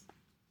Cups.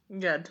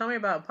 Yeah, tell me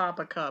about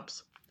Papa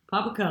Cups.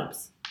 Papa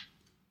Cups.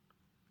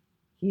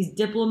 He's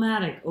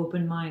diplomatic,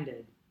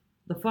 open-minded.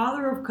 The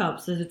Father of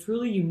Cups has a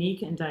truly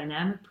unique and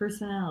dynamic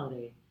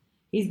personality.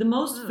 He's the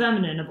most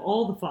feminine of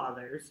all the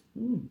fathers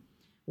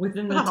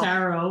within the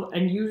tarot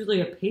and usually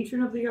a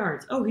patron of the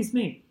arts. Oh, he's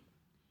me.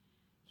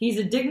 He's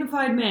a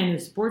dignified man who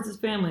supports his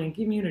family and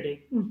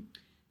community.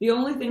 The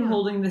only thing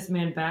holding this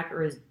man back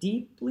are his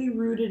deeply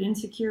rooted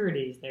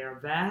insecurities. They are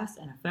vast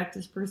and affect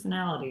his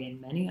personality in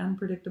many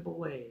unpredictable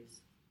ways.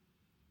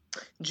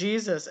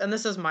 Jesus, and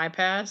this is my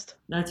past?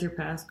 That's your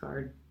past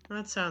card.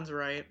 That sounds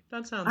right.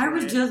 I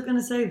was just going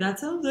to say, that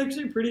sounds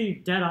actually pretty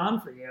dead on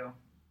for you.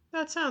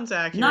 That sounds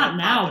accurate. Not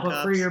now,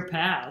 but for your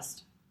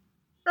past.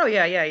 Oh,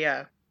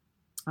 yeah.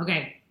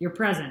 Okay, your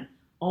present.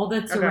 All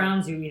that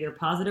surrounds you, either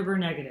positive or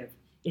negative,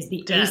 is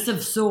the Ace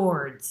of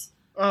Swords.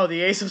 Oh,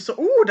 the Ace of Swords.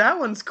 Ooh, that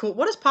one's cool.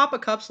 What does Papa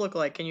Cups look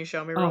like? Can you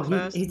show me real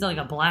fast? He's like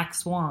a black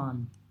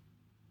swan.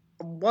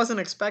 Wasn't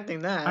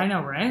expecting that. I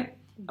know, right?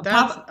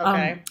 That's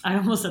okay. I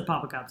almost said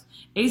Papa Cups.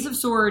 Ace of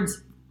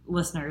Swords,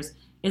 listeners,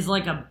 is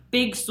like a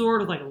big sword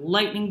with like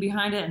lightning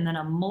behind it and then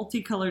a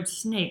multicolored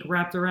snake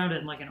wrapped around it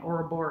in like an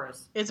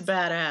Ouroboros. It's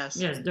badass.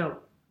 Yeah, it's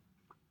dope.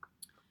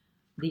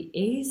 The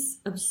Ace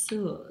of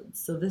Swords.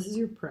 So this is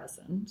your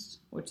present,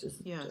 which is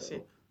dope.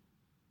 See.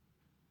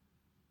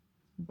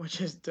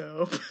 Which is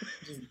dope.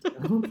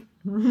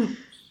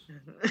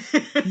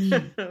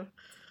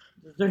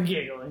 They're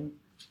giggling.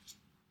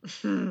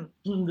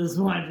 This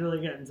wine's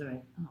really getting to me.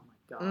 Oh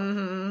my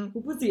god.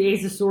 Who puts the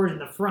Ace of Swords in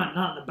the front,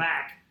 not in the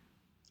back?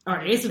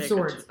 Alright, Ace of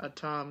Swords. A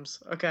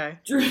Tom's. Okay.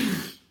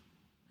 Truth.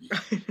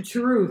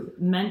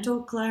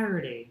 Mental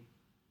clarity.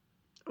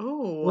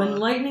 Ooh. When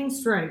lightning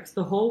strikes,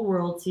 the whole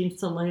world seems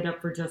to light up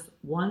for just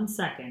 1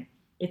 second.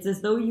 It's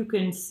as though you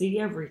can see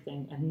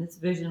everything, and this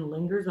vision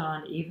lingers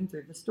on even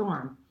through the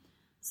storm.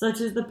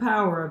 Such is the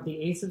power of the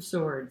Ace of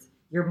Swords.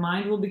 Your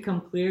mind will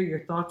become clear,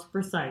 your thoughts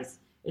precise.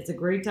 It's a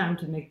great time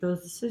to make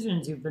those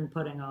decisions you've been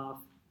putting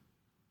off.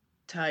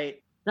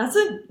 Tight. That's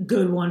a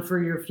good one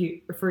for your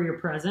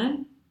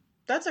present.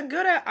 That's a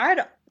good...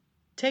 I'd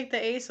take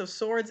the Ace of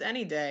Swords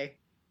any day.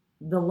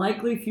 The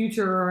likely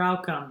future or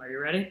outcome. Are you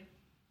ready?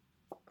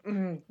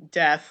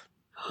 Death.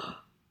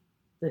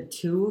 The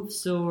Two of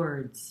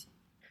Swords.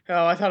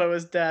 Oh, I thought it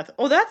was death.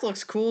 Oh, that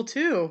looks cool,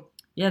 too.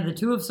 Yeah, the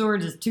Two of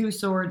Swords is 2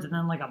 swords and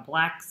then like a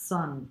black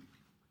sun.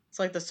 It's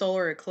like the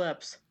solar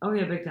eclipse. Oh,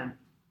 yeah, big time.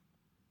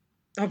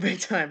 Oh, big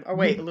time. Oh,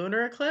 wait,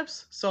 lunar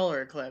eclipse?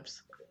 Solar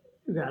eclipse.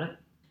 You got it.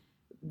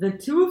 The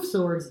Two of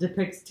Swords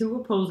depicts 2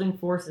 opposing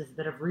forces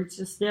that have reached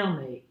a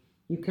stalemate.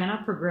 You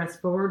cannot progress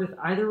forward with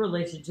either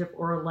relationship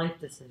or a life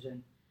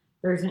decision.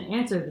 There's an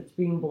answer that's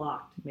being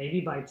blocked,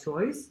 maybe by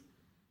choice.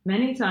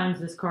 Many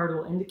times this card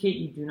will indicate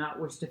you do not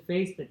wish to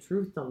face the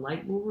truth the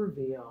light will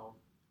reveal.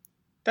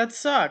 That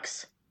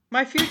sucks.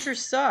 My future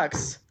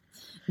sucks.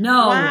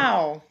 No.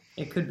 Wow.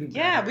 It could be better.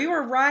 Yeah, we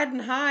were riding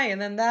high and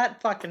then that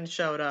fucking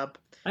showed up.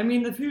 I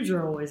mean, the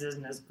future always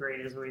isn't as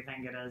great as we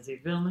think it is. You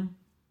feel me?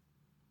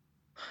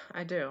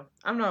 I do.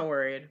 I'm not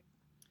worried.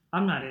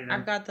 I'm not either.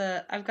 I've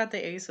got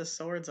the Ace of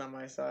Swords on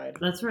my side.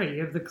 That's right. You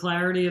have the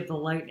clarity of the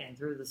lightning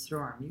through the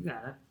storm. You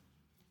got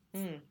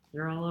it.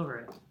 You're all over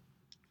it.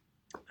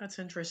 That's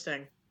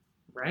interesting.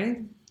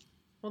 Right?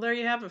 Well, there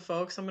you have it,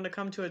 folks. I'm going to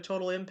come to a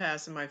total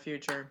impasse in my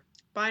future.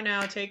 Bye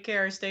now. Take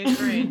care. Stay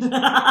strange.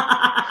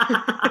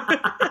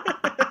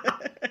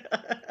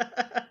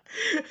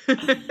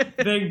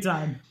 Big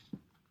time.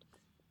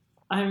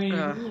 I mean, you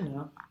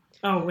know.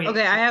 Oh, wait.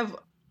 Okay, I have...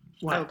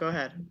 What? Oh, go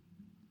ahead.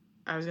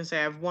 I was going to say,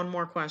 I have one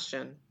more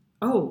question.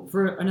 Oh,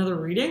 for another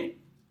reading?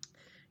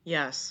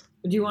 Yes.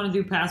 Do you want to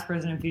do past,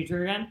 present, and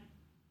future again?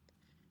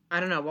 I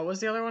don't know. What was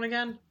the other one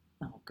again?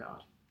 Oh,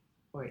 God.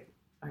 Wait,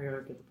 I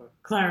gotta get the book.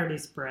 Clarity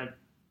Spread.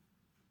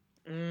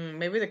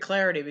 Maybe the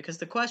Clarity, because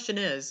the question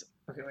is...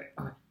 Okay, wait.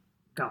 Okay.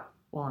 Go.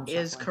 While I'm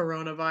is shuffling.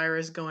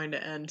 coronavirus going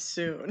to end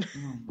soon?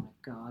 Oh, my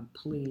God.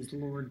 Please,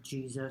 Lord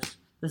Jesus.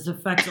 This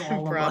affects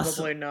all of us.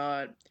 Probably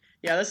not.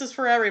 Yeah, this is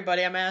for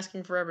everybody. I'm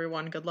asking for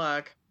everyone. Good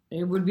luck.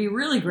 It would be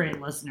really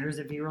great, listeners,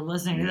 if you were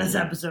listening to this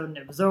episode and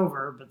it was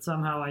over, but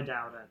somehow I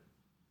doubt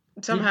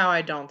it. Somehow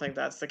I don't think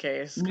that's the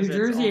case. New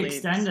Jersey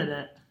extended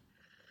it.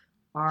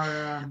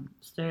 Our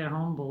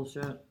stay-at-home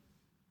bullshit.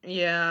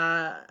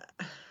 Yeah.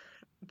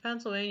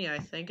 Pennsylvania, I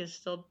think, is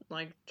still,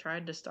 like,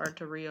 tried to start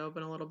to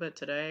reopen a little bit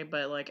today,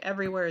 but, like,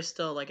 everywhere is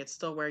still, like, it's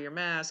still wear your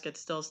mask,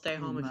 it's still stay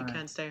home if you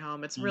can stay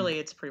home. It's really,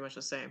 it's pretty much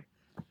the same.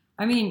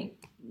 I mean,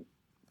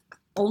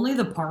 only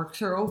the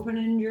parks are open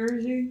in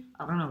Jersey.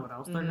 I don't know what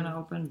else they're going to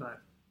open, but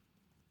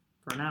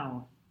for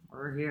now,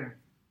 we're here.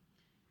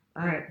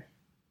 All right.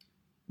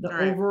 The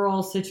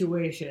overall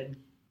situation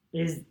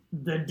is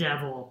the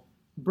devil,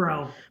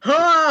 bro.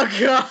 Oh,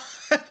 God.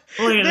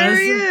 There this.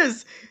 He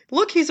is.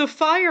 Look, he's a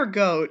fire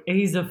goat.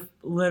 He's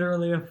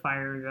literally a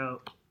fire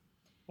goat.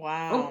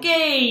 Wow.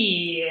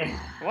 Okay.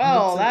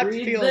 Well, that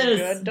feels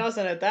good,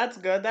 doesn't it? That's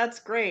good. That's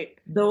great.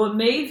 Though it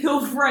may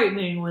feel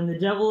frightening when the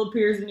devil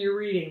appears in your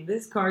reading,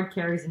 this card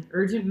carries an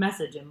urgent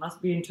message and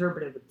must be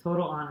interpreted with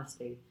total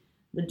honesty.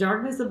 The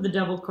darkness of the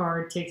devil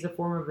card takes the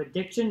form of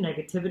addiction,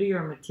 negativity,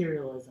 or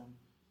materialism.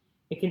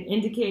 It can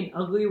indicate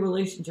an ugly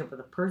relationship with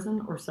a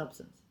person or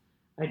substance.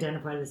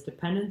 Identify this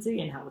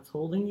dependency and how it's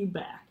holding you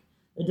back.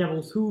 The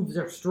devil's hooves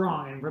are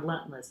strong and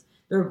relentless.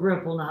 Their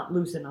grip will not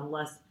loosen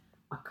unless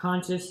a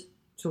conscious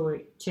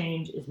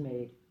change is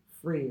made.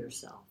 Free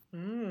yourself.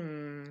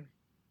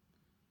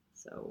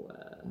 So,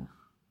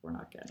 we're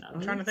not getting out of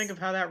I'm trying to think of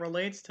how that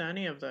relates to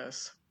any of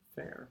this.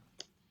 Fair.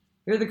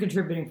 Here are the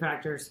contributing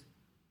factors.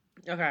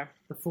 Okay.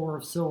 The Four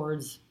of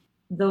Swords.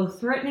 Though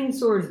threatening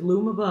swords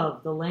loom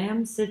above, the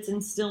lamb sits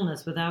in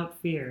stillness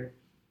without fear.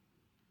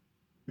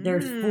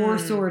 There's 4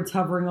 swords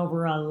hovering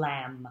over a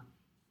lamb.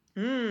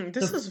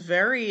 This is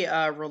very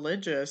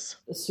religious.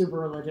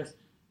 Super religious.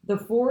 The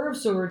Four of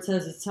Swords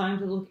says it's time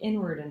to look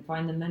inward and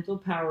find the mental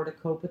power to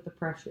cope with the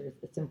pressures.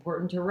 It's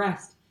important to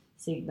rest,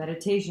 seek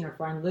meditation, or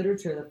find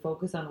literature that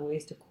focus on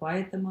ways to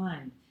quiet the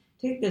mind.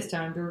 Take this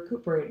time to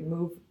recuperate and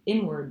move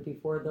inward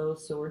before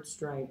those swords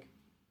strike.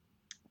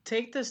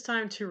 Take this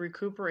time to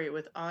recuperate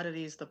with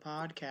Oddities the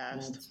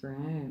podcast. That's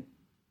right.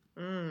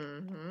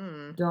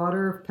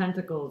 Daughter of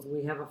Pentacles.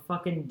 We have a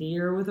fucking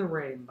deer with a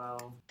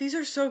rainbow. These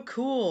are so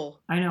cool.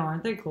 I know,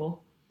 aren't they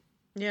cool?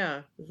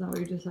 Yeah. Is that what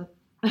you just said?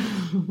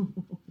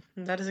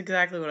 That is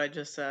exactly what I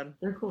just said.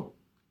 They're cool.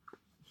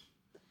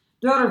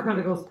 Daughter of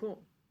Pentacles. Cool.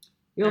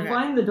 You'll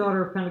find the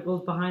Daughter of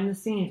Pentacles behind the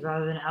scenes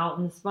rather than out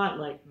in the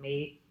spotlight,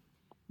 me.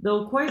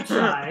 Though quite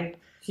shy,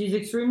 she's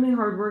extremely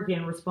hardworking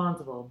and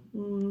responsible.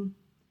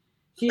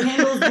 She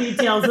handles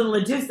details and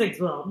logistics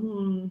well.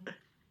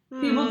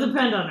 People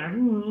depend on her.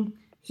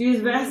 She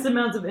has vast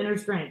amounts of inner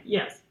strength.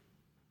 Yes.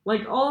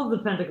 Like all of the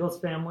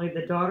Pentacles family,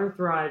 the daughter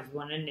thrives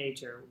when in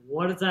nature.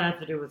 What does that have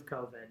to do with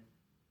COVID?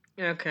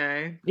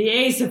 Okay. The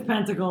Ace of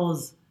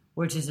Pentacles,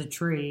 which is a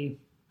tree.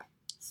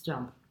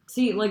 Stump.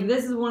 See, like,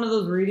 this is one of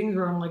those readings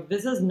where I'm like,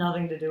 this has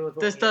nothing to do with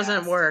what this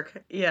doesn't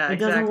work. Yeah, it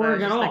exactly. doesn't work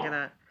at all.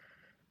 That.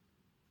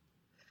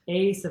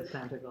 Ace of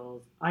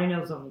Pentacles. I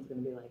know someone's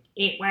going to be like,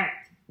 it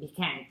worked. You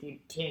can't. You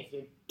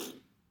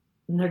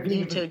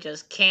two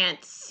just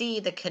can't see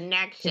the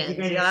connections.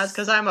 Yeah, that's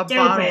because I'm a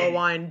stupid. bottle of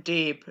wine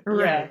deep.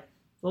 Right. Yeah.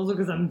 Also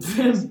because I'm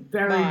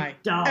very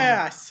dumb.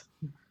 Yes.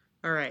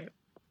 All right.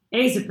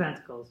 Ace of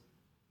Pentacles.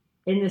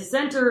 In the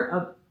center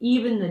of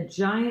even the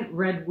giant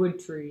redwood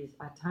trees,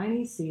 a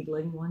tiny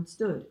seedling once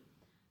stood.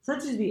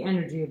 Such is the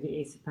energy of the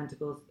Ace of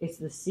Pentacles. It's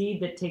the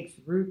seed that takes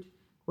root,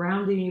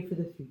 grounding you for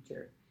the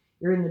future.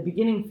 You're in the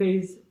beginning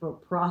phase of a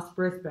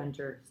prosperous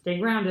venture. Stay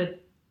grounded.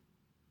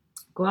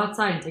 Go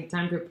outside and take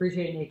time to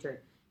appreciate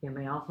nature. You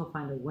may also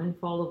find a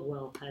windfall of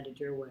wealth headed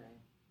your way.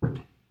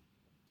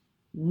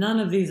 None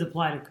of these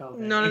apply to COVID.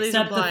 None of these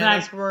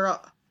apply.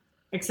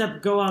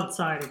 Except go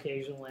outside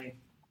occasionally.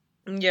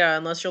 Yeah,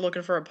 unless you're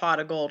looking for a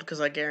pot of gold,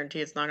 because I guarantee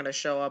it's not going to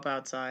show up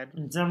outside.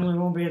 It definitely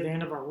won't be at the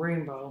end of a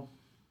rainbow.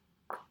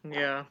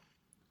 Yeah.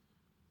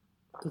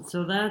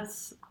 So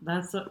those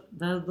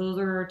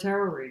are our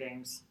tarot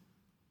readings.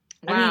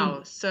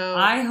 Wow. I mean,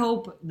 I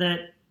hope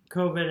that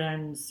COVID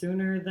ends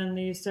sooner than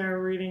these tarot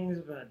readings,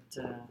 but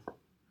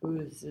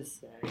who's to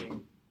say?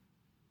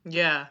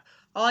 Yeah.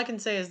 All I can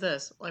say is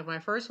this. Like, my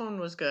first one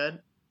was good.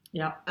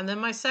 Yeah. And then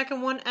my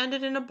second one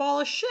ended in a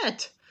ball of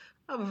shit.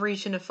 I'm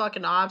reaching a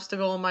fucking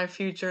obstacle in my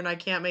future and I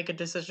can't make a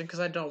decision because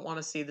I don't want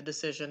to see the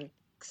decision.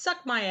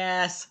 Suck my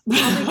ass. I'll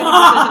make any decision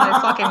I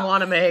fucking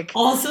want to make.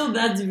 Also,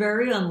 that's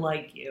very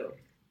unlike you.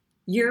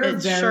 You're a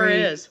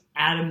very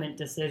adamant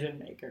decision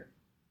maker.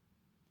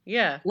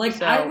 Yeah. Like,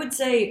 I would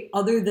say,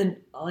 other than,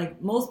 like,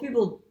 most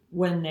people,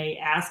 when they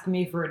ask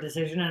me for a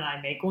decision and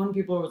I make one,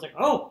 people are always like,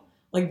 oh,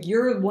 like,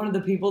 you're one of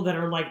the people that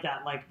are like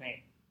that, like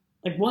me.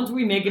 Like, once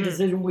we make a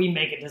decision, we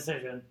make a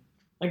decision.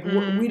 Like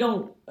we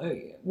don't,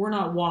 we're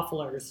not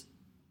wafflers.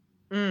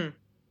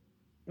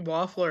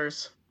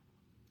 Wafflers.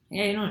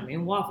 Yeah, you know what I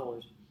mean.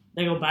 Wafflers.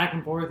 They go back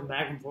and forth and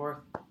back and forth.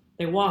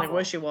 They waffle. Like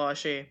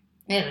wishy-washy.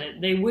 Yeah,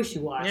 they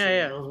wishy-washy.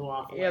 Yeah. Those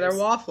wafflers. Yeah, they're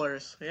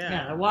wafflers.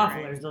 Yeah, they're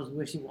wafflers. Right. Those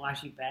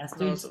wishy-washy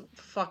bastards. Those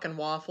fucking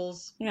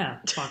waffles. Yeah,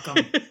 fuck them.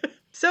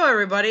 So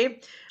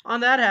everybody,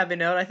 on that happy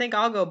note, I think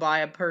I'll go buy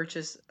a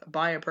purchase.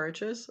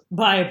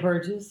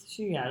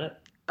 She got it.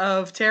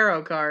 Of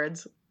tarot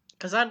cards,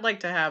 because I'd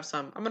like to have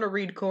some. I'm gonna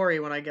read Corey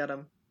when I get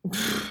them.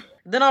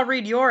 Then I'll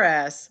read your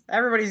ass.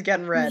 Everybody's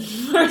getting read.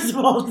 First of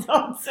all,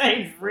 don't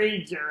say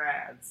read your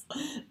ass.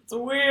 It's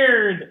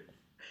weird.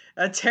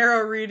 A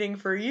tarot reading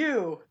for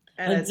you.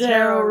 And a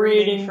tarot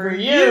reading for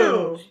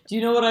you. Do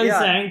you know what I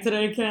sang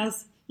today,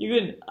 Cass? You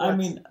can, I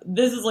mean,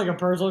 this is like a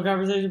personal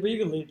conversation, but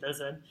you can leave this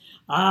in.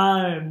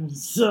 I'm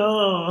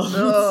so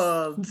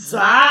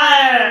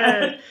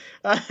tired.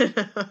 I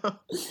know.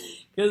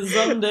 Because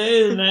some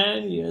days,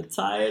 man, you're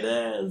tired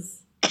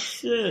as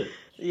shit.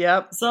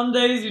 Yep. Some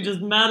days you're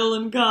just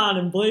Madeline Kahn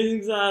in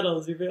Blazing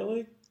Saddles, you feel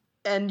me?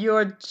 And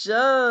you're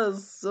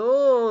just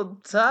so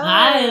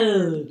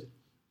tired.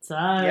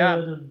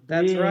 Tired of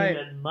being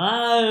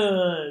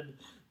admired.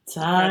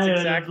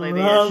 Tired of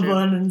love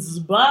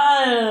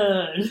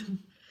uninspired.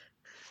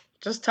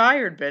 Just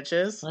tired,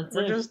 bitches.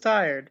 We're just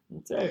tired.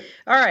 That's it.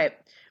 All right.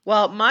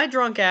 Well, my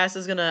drunk ass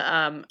is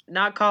gonna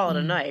not call it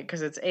a night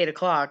because it's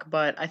 8:00,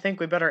 but I think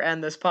we better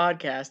end this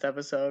podcast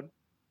episode.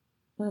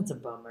 That's a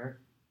bummer.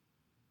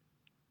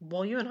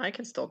 Well, you and I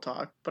can still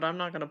talk, but I'm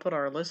not gonna put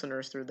our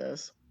listeners through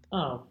this.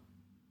 Oh,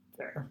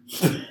 fair.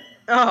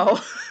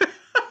 Oh.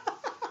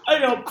 I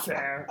don't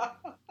care.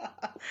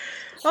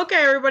 Okay,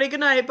 everybody. Good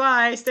night.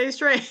 Bye. Stay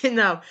straight.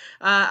 No,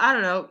 I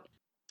don't know.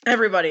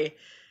 Everybody,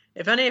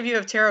 if any of you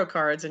have tarot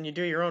cards and you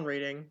do your own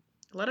reading,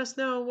 let us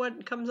know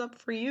what comes up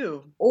for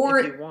you. Or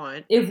if you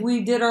want. If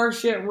we did our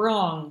shit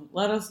wrong,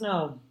 let us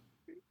know.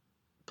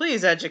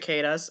 Please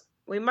educate us.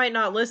 We might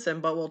not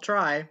listen, but we'll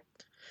try.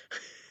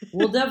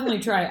 We'll definitely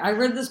try. I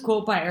read this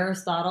quote by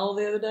Aristotle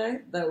the other day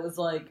that was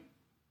like,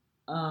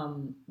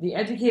 the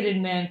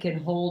educated man can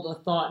hold a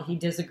thought he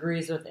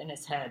disagrees with in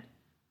his head.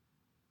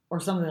 Or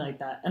something like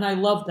that. And I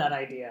love that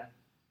idea.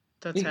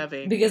 That's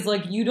heavy. Because,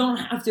 like, you don't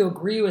have to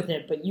agree with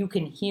it, but you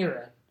can hear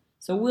it.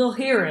 So we'll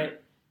hear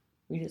it.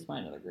 We just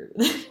might not agree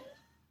with it.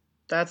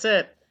 That's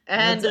it.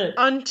 And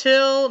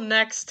until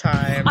next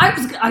time.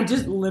 I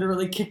just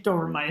literally kicked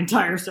over my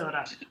entire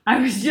soda. I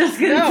was just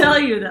going to tell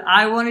you that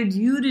I wanted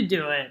you to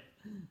do it.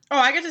 Oh,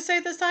 I get to say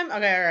it this time?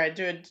 Okay, all right.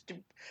 Do it.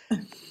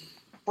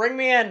 Bring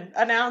me in.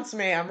 Announce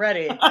me. I'm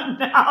ready.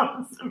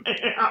 Announce me.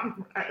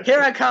 I'm ready.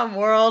 Here I come,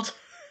 world.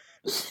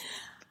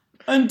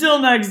 Until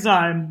next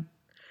time.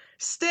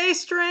 Stay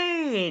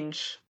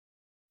strange.